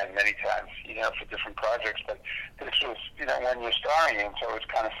been to Cannes many times, for different projects, but this was, when you're starring in, so it was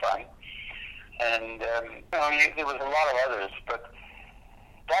kind of fun. And, there was a lot of others, but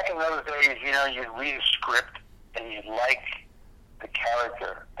back in those days, you'd read a script and you'd like the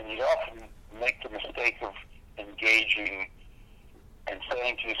character, and you'd often make the mistake of engaging and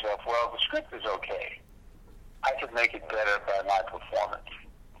saying to yourself, well, the script is okay. I could make it better by my performance.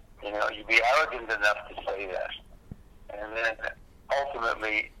 You'd be arrogant enough to say that. And then,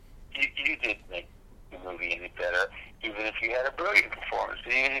 ultimately, you did make the movie any better, even if you had a brilliant performance.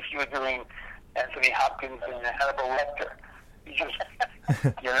 Even if you were doing Anthony Hopkins and Hannibal Lecter. You just,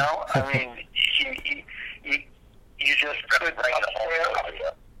 I mean, you just could make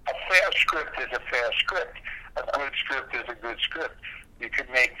a fair script is a fair script. A good script is a good script. You could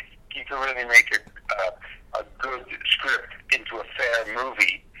really make a good script into a fair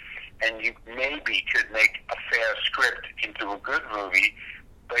movie, and you maybe could make a fair script into a good movie,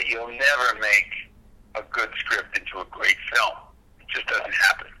 but you'll never make a good script into a great film. It just doesn't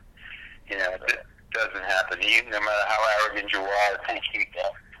happen. It doesn't happen. No matter how arrogant you are, thinking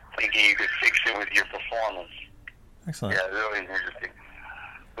you could fix it with your performance. Excellent. Yeah, really interesting.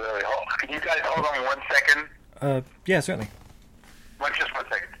 Really. Can you guys hold on 1 second? Yeah, certainly. Just 1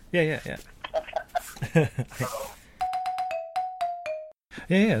 second. Yeah.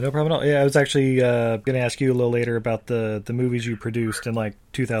 Yeah, no problem at all. Yeah, I was actually going to ask you a little later about the movies you produced in like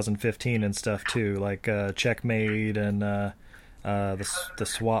 2015 and stuff too, like Checkmate and the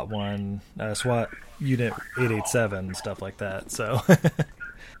SWAT one, SWAT Unit 887 and stuff like that. So. Yeah,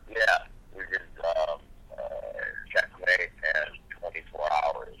 we did Checkmate and 24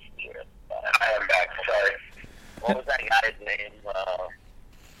 Hours. I am back. Sorry. What was that guy's name?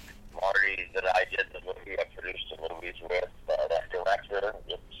 Marty, that I did the movie. I produced the movies with that director.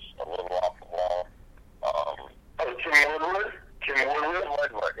 It's a little off the wall. Tim Woodward?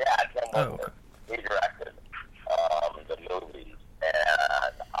 Woodward, yeah, Tim Woodward. He directed the movies,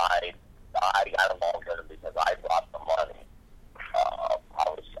 and I got involved in it because I brought the money.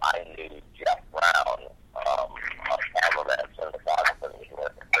 I knew Jeff Brown, a cameraman, cinematographer, was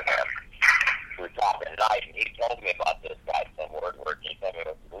working for him. We were talking tonight, and he told me about this guy, Tim Woodward. He told me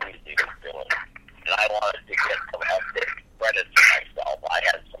what movies he was doing, and I wanted to get some updated credits for myself. I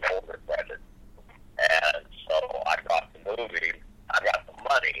had some older credits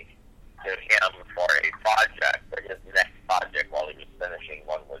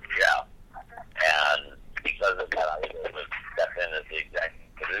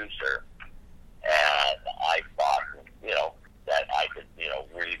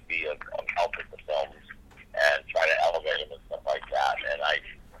be of help with the films and try to elevate them and stuff like that. And I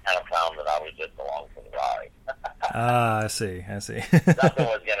kind of found that I was just along for the ride. I see. Nothing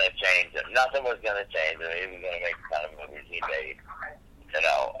was going to change it. Nothing was going to change it. He was going to make the kind of movies he made, you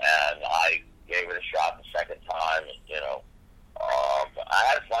know, and I gave it a shot the second time, you know. I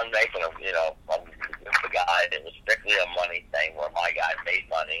had fun making them, you know, with the guy. It was strictly a money thing where my guy made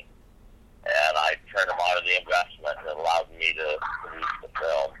money, and I turned him out of the investment, and it allowed me to produce the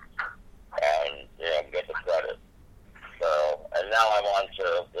film and, you know, get the credit. So, and now I'm on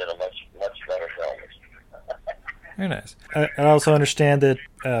to, you know, much better films. Very nice. I also understand that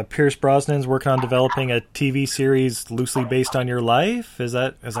Pierce Brosnan's working on developing a TV series loosely based on your life. Is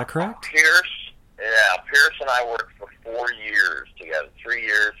that correct? Pierce and I worked for 4 years together, 3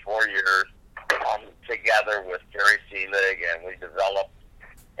 years, 4 years, together with Jerry Seelig, and we developed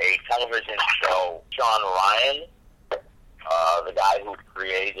a television show. Sean Ryan, the guy who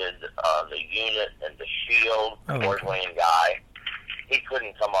created The Unit and The Shield, award-winning guy, he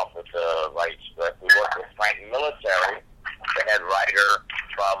couldn't come up with the right script. We worked with Frank Military, the head writer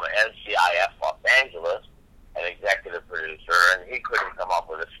from NCIS Los Angeles, an executive producer, and he couldn't come up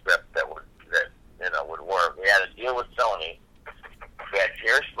with a script that would work. We had a deal with Sony. We had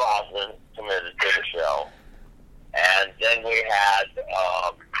Pierce Brosnan committed to the show, and then we had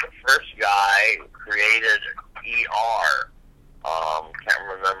the first guy who created ER. Can't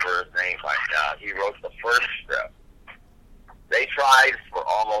remember his name right now. He wrote the first script. They tried for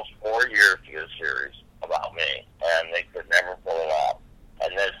almost 4 years to get a series about me, and they could never pull it off.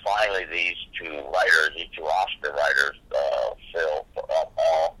 And then finally, these two Oscar writers,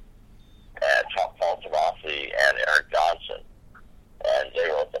 Paul Tomasi and Eric Johnson, and they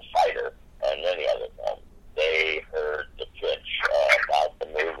wrote The Fighter and many other films. They heard the pitch about the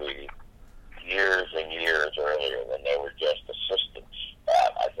movie years and years earlier when they were just assistants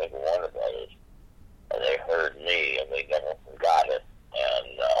at, I think, Warner Brothers. And they heard me, and they never forgot it,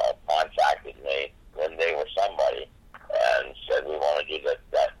 and contacted me when they were somebody and said, we want to do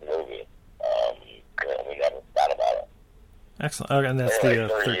that movie. We never forgot about it. Excellent. Okay, and that's the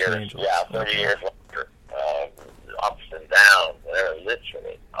 13 Angels. Yeah, 30 years later. Ups and downs.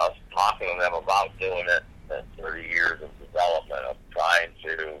 Literally. I was talking to them about doing it, and 30 years of development, of trying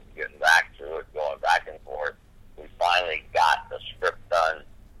to get back to it, going back and forth. We finally got the script done,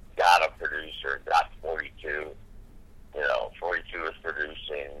 got a producer, got 42. 42 is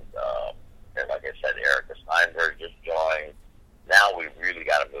producing, and like I said, Erica Steinberg just joined. Now we've really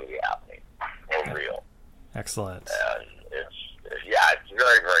got a movie happening, for real. Excellent. And it's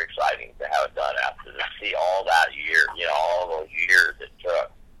very, very exciting to have it done after to see all that year, all those years it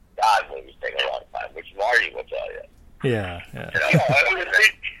took. God, movies take a long time, which Marty will tell you. Yeah.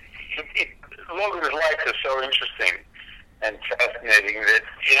 Logan's life is so interesting and fascinating that,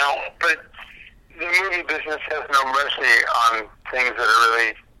 but the movie business has no mercy on things that are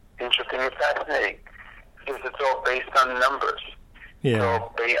really interesting and fascinating because it's all based on numbers. Yeah. It's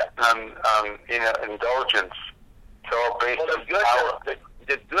all based on indulgence. It's all based on power.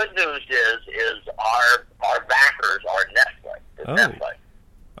 The good news is our backers are Netflix. Netflix.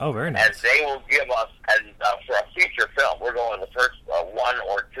 Oh, very nice. And they will give us, for a feature film, we're going, the first 1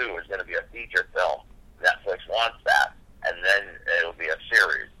 or 2 is going to be a feature film. Netflix wants that. And then it'll be a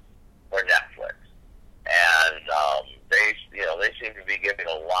series for Netflix. And they seem to be giving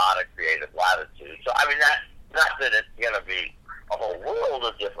a lot of creative latitude. So, I mean, not that it's going to be a whole world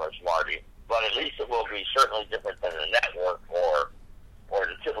of difference, Marty, but at least it will be certainly different than the network or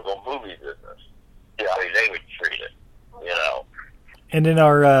the typical movie business. The way they would treat it, And in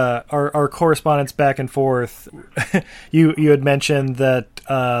our correspondence back and forth, you had mentioned that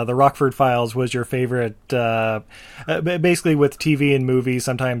the Rockford Files was your favorite. Basically, with TV and movies,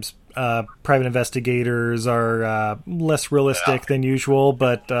 sometimes private investigators are less realistic than usual,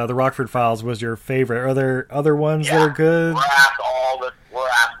 but the Rockford Files was your favorite. Are there other ones that are good? We're asked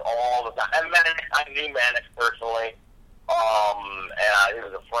all the time. And I knew Mannix personally. And he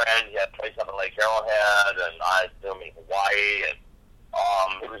was a friend. He had a place up in Lake Arrowhead, and I knew him in Hawaii, and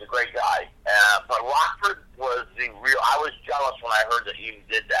he was a great guy. But Rockford was the real. I was jealous when I heard that you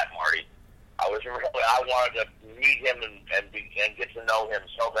did that, Marty. I wanted to meet him and get to know him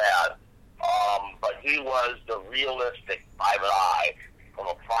so bad. But he was the realistic private eye. From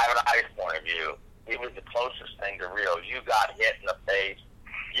a private eye's point of view, he was the closest thing to real. You got hit in the face.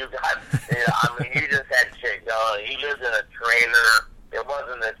 You got, you just had shit going. He lived in a trailer. It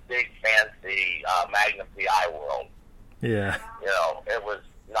wasn't this big, fancy Magnum P.I. world. Yeah. It was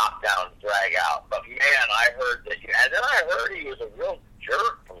knock down, drag out. But man, I heard that and then I heard he was a real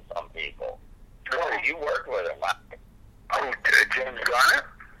jerk from some people. You worked with him, James Garner?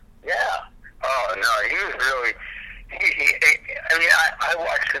 Yeah. Oh, no, he was really... I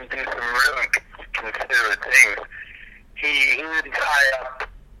watched him do some really considerate things. He would tie up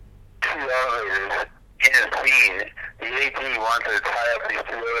 2 elevators in a scene. The AD wanted to tie up these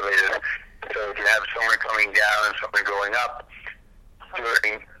 2 elevators so you can have someone coming down and someone going up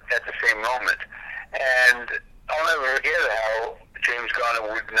at the same moment. And I'll never forget how James Garner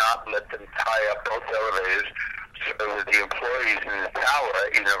would not let them tie up both elevators so that the employees in the tower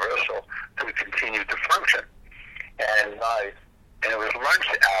at Universal could continue to function. And it was lunch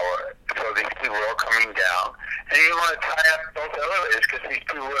hour, so these people were all coming down. And he didn't want to tie up both elevators because these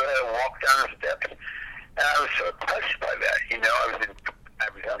people had to walk down the steps. And I was so touched by that. I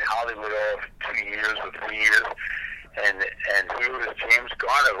was in Hollywood all for 2 years or 3 years. And here was James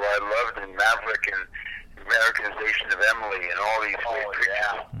Garner, who I loved in Maverick and Americanization of Emily and all these great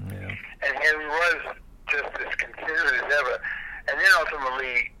pictures. Yeah. And here he was, just as considerate as ever. And then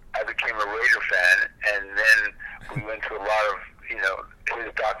ultimately, I became a Raider fan, and then we went to a lot of,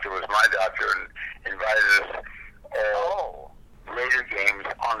 his doctor was my doctor, and invited us all Raider games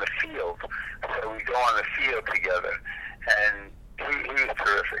on the field. So we go on the field together, and he was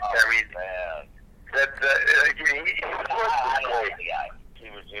terrific. Man. I know the guy. He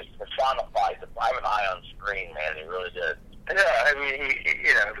was just personified the private eye on screen, man. He really did. Yeah, if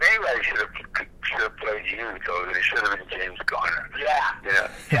anybody should have played you, though, it should have been James Garner. Yeah.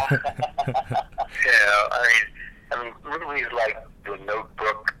 Movies like The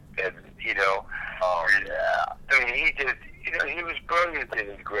Notebook, and he did. He was brilliant in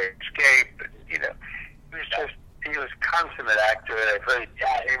The Great Escape. And, he was a consummate actor, and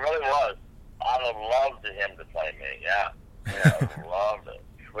he really was. I'd have loved him to play me. Yeah, loved it.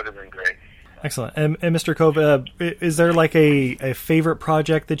 Would have been great. Excellent. And Mr. Cove, is there like a favorite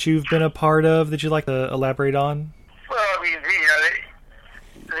project that you've been a part of that you'd like to elaborate on? Well, the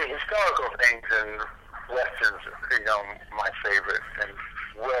historical things and westerns, my favorite, and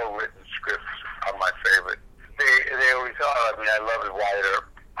well-written scripts are my favorite. They always are. I loved Wyatt Earp.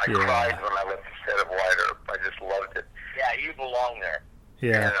 I cried when I left the set of Wyatt Earp. I just loved it. Yeah, you belong there.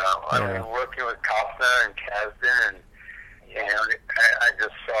 Yeah. Working with Costner and Kasdan, and I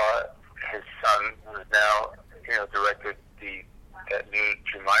just saw his son, who's now directed that new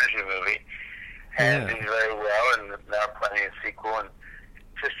Jumanji movie, and did very well, and now planning a sequel. And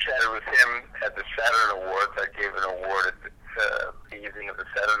just chatted with him at the Saturn Awards. I gave an award at the evening of the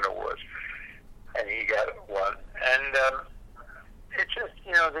Saturn Awards, and he got one. And it's just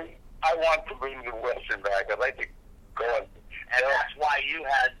I want to bring the Western back. I'd like to go on. And that's why you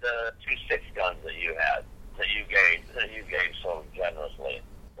had the 2 6-guns that you had, that you gave so generously.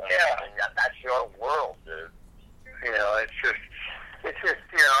 Yeah, that's your world, dude. It's just, I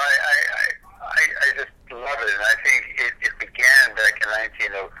just love it, and I think it began back in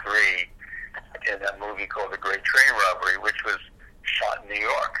 1903 in a movie called The Great Train Robbery, which was shot in New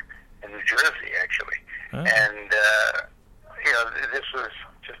York, in New Jersey, actually. Oh. And this was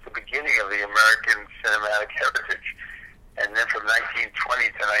just the beginning of the American cinematic heritage. And then from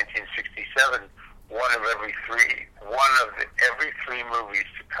 1920 to 1967, every three movies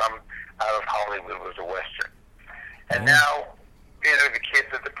to come out of Hollywood was a Western. And now, the kids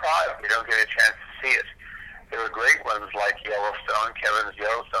are deprived. They don't get a chance to see it. There are great ones like Yellowstone. Kevin's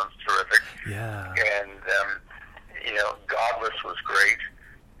Yellowstone's terrific. Yeah. And, Godless was great.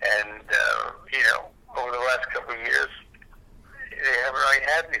 And, over the last couple of years, they haven't really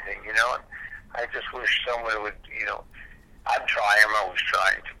had anything, And I just wish someone would, I'm always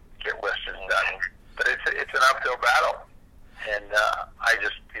trying to get Westerns done. But it's an uphill battle. And I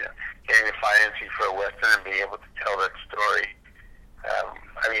just, getting the financing for a Western and being able to tell that story.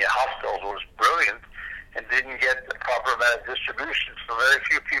 Hostiles was brilliant and didn't get the proper amount of distribution, so very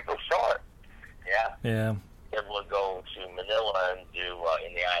few people saw it. Yeah. Able to go to Manila and do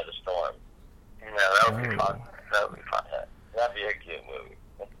In the Eye of the Storm. Yeah, that would be fun. That'd be a cute movie.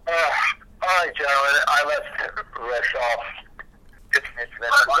 All right, gentlemen, let's rush off. It's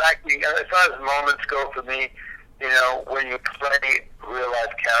acting, as far as moments go for me, when you play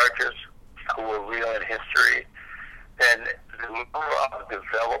real-life characters who were real in history, then the level of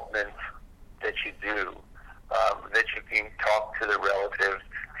development that you do, that you can talk to the relatives,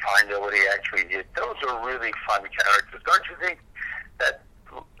 find out what he actually did, those are really fun characters. Don't you think that,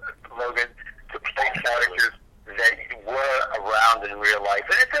 Logan, to play characters that were around in real life,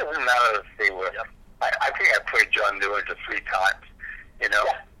 and it doesn't matter if they were, I think I played John Dillinger 3 times, it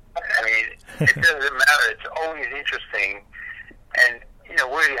doesn't matter, it's always interesting, and,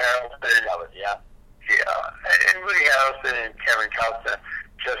 Woody Harrelson, and Woody Harrelson and Kevin Costner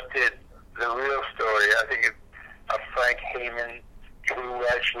just did the real story, I think, of Frank Heyman, who who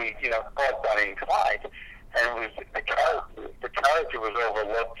actually, fought Bonnie and Clyde, and the character was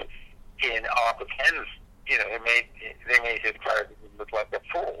overlooked in Arthur Penn's. They made his character look like a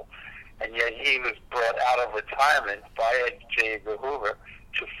fool, and yet he was brought out of retirement by Ed J. Edgar Hoover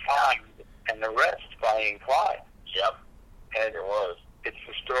to find and arrest Bonnie and Clyde. Yep. And it was. It's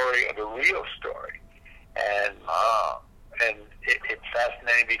the story of a real story, and it's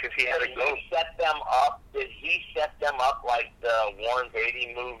fascinating because he had a ghost. Did he set them up like the Warren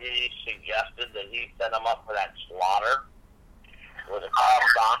Beatty movie suggested? That he set them up for that slaughter, where the car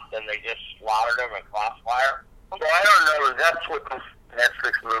stopped and they just slaughtered them in Crossfire? Well, I don't know. That's what this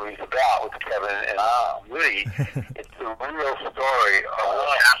Netflix movie's about with Kevin and Woody. It's the real story of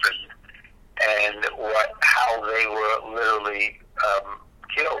what happened and how they were literally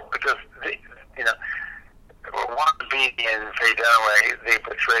killed, because Warren Beatty and Faye Dunaway, they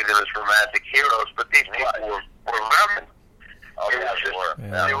portrayed them as romantic heroes, but these people were vermin.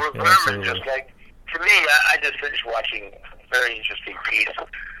 They were vermin, just like, to me, I just finished watching a very interesting piece,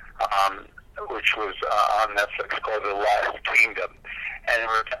 which was on Netflix, called The Last Kingdom, and it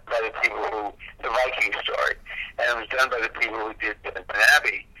was done by the people the Viking story, and it was done by the people who did Downton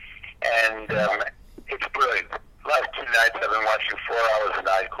Abbey, and it's brilliant. Last 2 nights I've been watching 4 hours a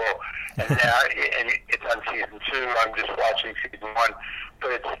night, and now it's on season 2. I'm just watching season 1,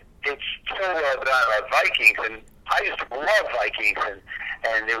 but it's so well done about Vikings, and I used to love Vikings,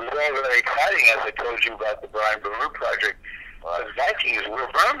 and it was all very exciting, as I told you about the Brian Boru project. The Vikings were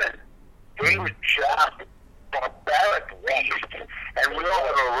vermin. They were just barbaric beasts, and we all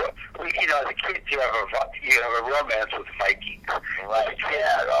have as a kid you have a romance with Vikings. Right.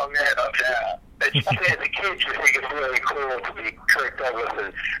 Yeah. As a kid, you think it's really cool to be Kirk Douglas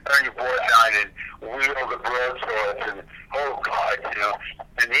and Ernie Borgnine and wield the broadswords and, oh God,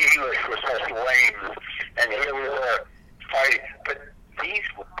 and the English were such lame, and here we were fighting. But these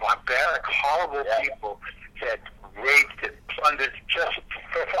were barbaric, horrible people that raped and plundered just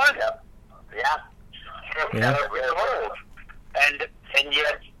for fun. And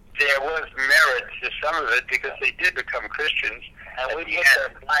yet there was merit to some of it because they did become Christians. And we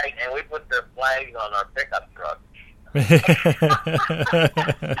put their flags on our pickup trucks.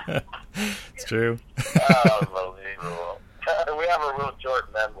 It's true. Unbelievable. We have a real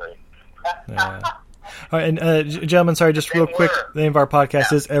short memory. All right, and gentlemen, sorry, just real quick, the name of our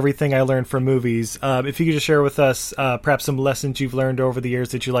podcast is Everything I Learned from Movies. If you could just share with us perhaps some lessons you've learned over the years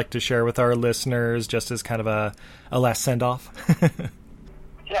that you'd like to share with our listeners, just as kind of a last send-off.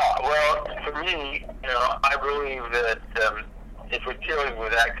 Yeah, well, for me, I believe that if we're dealing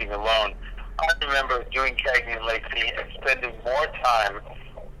with acting alone, I remember doing Cagney and Lacey and spending more time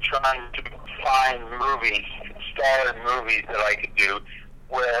trying to find movies, starred movies that I could do,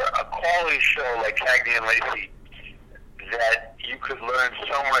 where a quality show like Cagney and Lacey, that you could learn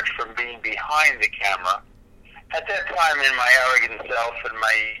so much from being behind the camera. At that time, in my arrogant self and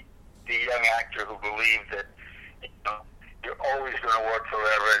the young actor who believed that you're always going to work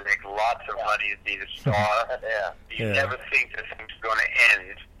forever and make lots of money and be the star. You never think that things are going to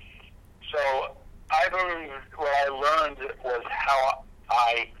end. So I believe what I learned was how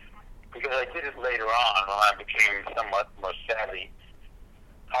because I did it later on when I became somewhat more savvy,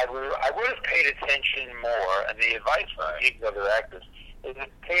 I would have paid attention more, and the advice I give other actors is to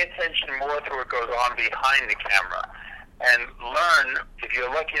pay attention more to what goes on behind the camera, and learn, if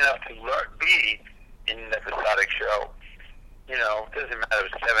you're lucky enough to be in an episodic show, it doesn't matter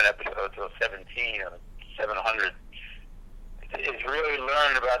if it's 7 episodes or 17 or 700, is really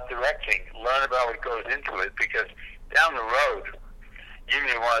learn about directing, learn about what goes into it, because down the road, you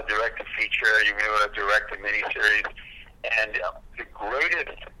may want to direct a feature, you may want to direct a miniseries, and the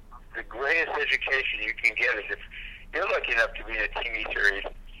greatest education you can get is if you're lucky enough to be in a TV series,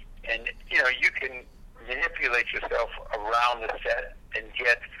 and you can manipulate yourself around the set and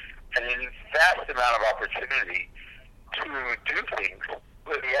get a vast amount of opportunity to do things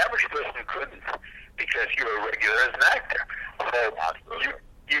where the average person couldn't, because you're a regular as an actor. So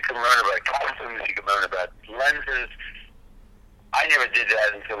you can learn about costumes, you can learn about lenses. I never did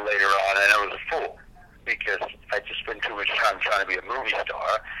that until later on, and I was a fool, because I just spent too much time trying to be a movie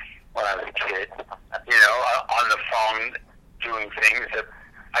star when I was a kid, on the phone doing things that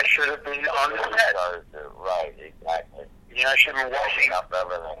I should have been on the set. Right, exactly. I should have been watching up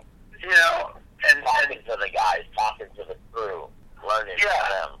everything. And talking to the guys, talking to the crew, learning from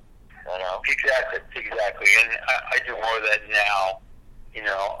them. Exactly. And I do more of that now.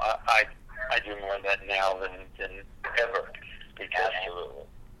 I do more of that now than ever, because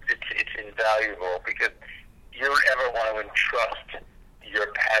it's invaluable, because you don't ever want to entrust your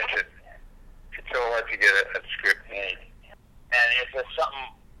passion. It's so hard to get a script made. And if it's something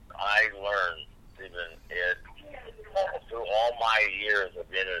I learned, even through all my years of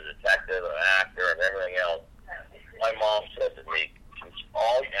being a detective, an actor, and everything else, my mom said to me,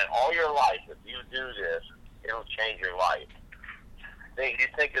 all your life, if you do this, it'll change your life. You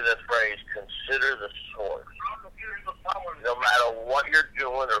think of this phrase, consider the source. No matter what you're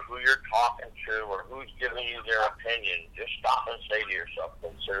doing or who you're talking to or who's giving you their opinion, just stop and say to yourself,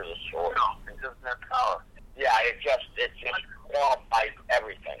 consider the source. It doesn't have power. Yeah, it just qualifies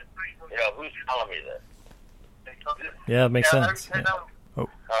everything. You know, who's telling me this? Yeah, it makes sense. Yeah. Oh.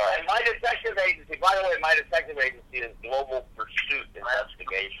 And my detective agency, by the way, is Global Pursuit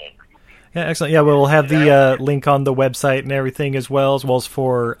Investigation. Yeah, excellent. Yeah, well, we'll have the link on the website and everything as well as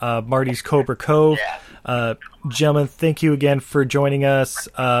for Marty's Cobra Cove. Yeah. Gentlemen, thank you again for joining us.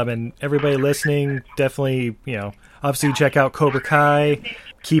 And everybody listening, definitely, obviously check out Cobra Kai.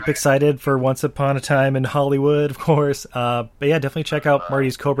 Keep excited for Once Upon a Time in Hollywood, of course. But yeah, definitely check out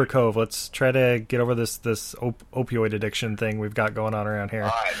Marty's Cobra Cove. Let's try to get over this opioid addiction thing we've got going on around here. All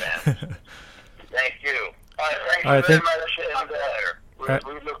right, man. Thank you. All right, thank you very much. We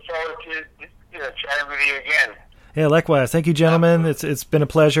look forward to chatting with you again. Yeah, likewise. Thank you, gentlemen. It's been a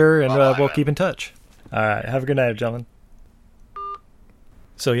pleasure, and we'll keep in touch. All right. Have a good night, gentlemen.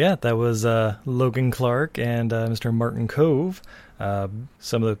 So, yeah, that was Logan Clark and Mr. Martin Kove.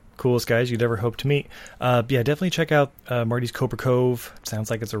 Some of the coolest guys you'd ever hope to meet. Yeah, definitely check out Marty's Cobra Cove.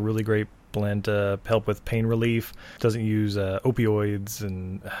 Sounds like it's a really great blend to help with pain relief. Doesn't use opioids,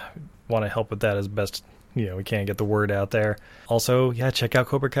 and want to help with that as best we can, get the word out there. Also, yeah, check out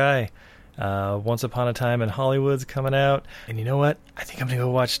Cobra Kai. Once Upon a Time in Hollywood's coming out, and you know what? I think I'm gonna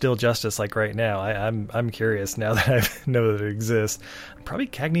go watch Still Justice right now. I'm curious now that I know that it exists. Probably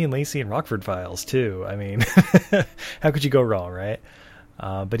Cagney and Lacey and Rockford Files too. I mean, how could you go wrong, right?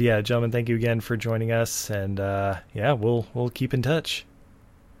 But yeah, gentlemen, thank you again for joining us, and yeah, we'll keep in touch.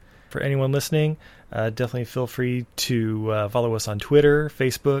 For anyone listening, definitely feel free to follow us on Twitter,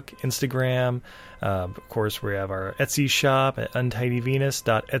 Facebook, Instagram. Of course, we have our Etsy shop at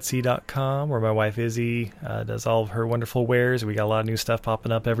untidyvenus.etsy.com, where my wife Izzy does all of her wonderful wares. We got a lot of new stuff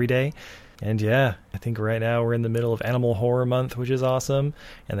popping up every day. And yeah, I think right now we're in the middle of Animal Horror Month, which is awesome.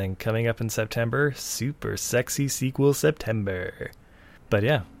 And then coming up in September, Super Sexy Sequel September. But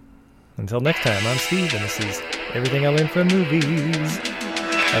yeah, until next time, I'm Steve, and this is Everything I Learned from Movies.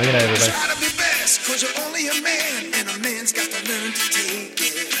 Have a good night, everybody. Try to be best, 'cause you're only a man, and a man's got to learn to take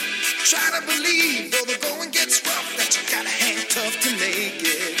it. Try to believe, though the going gets rough, that you gotta hang tough to make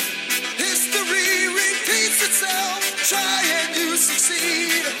it. History repeats itself, try and you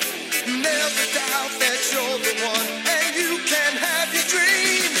succeed. Never doubt that you're the one.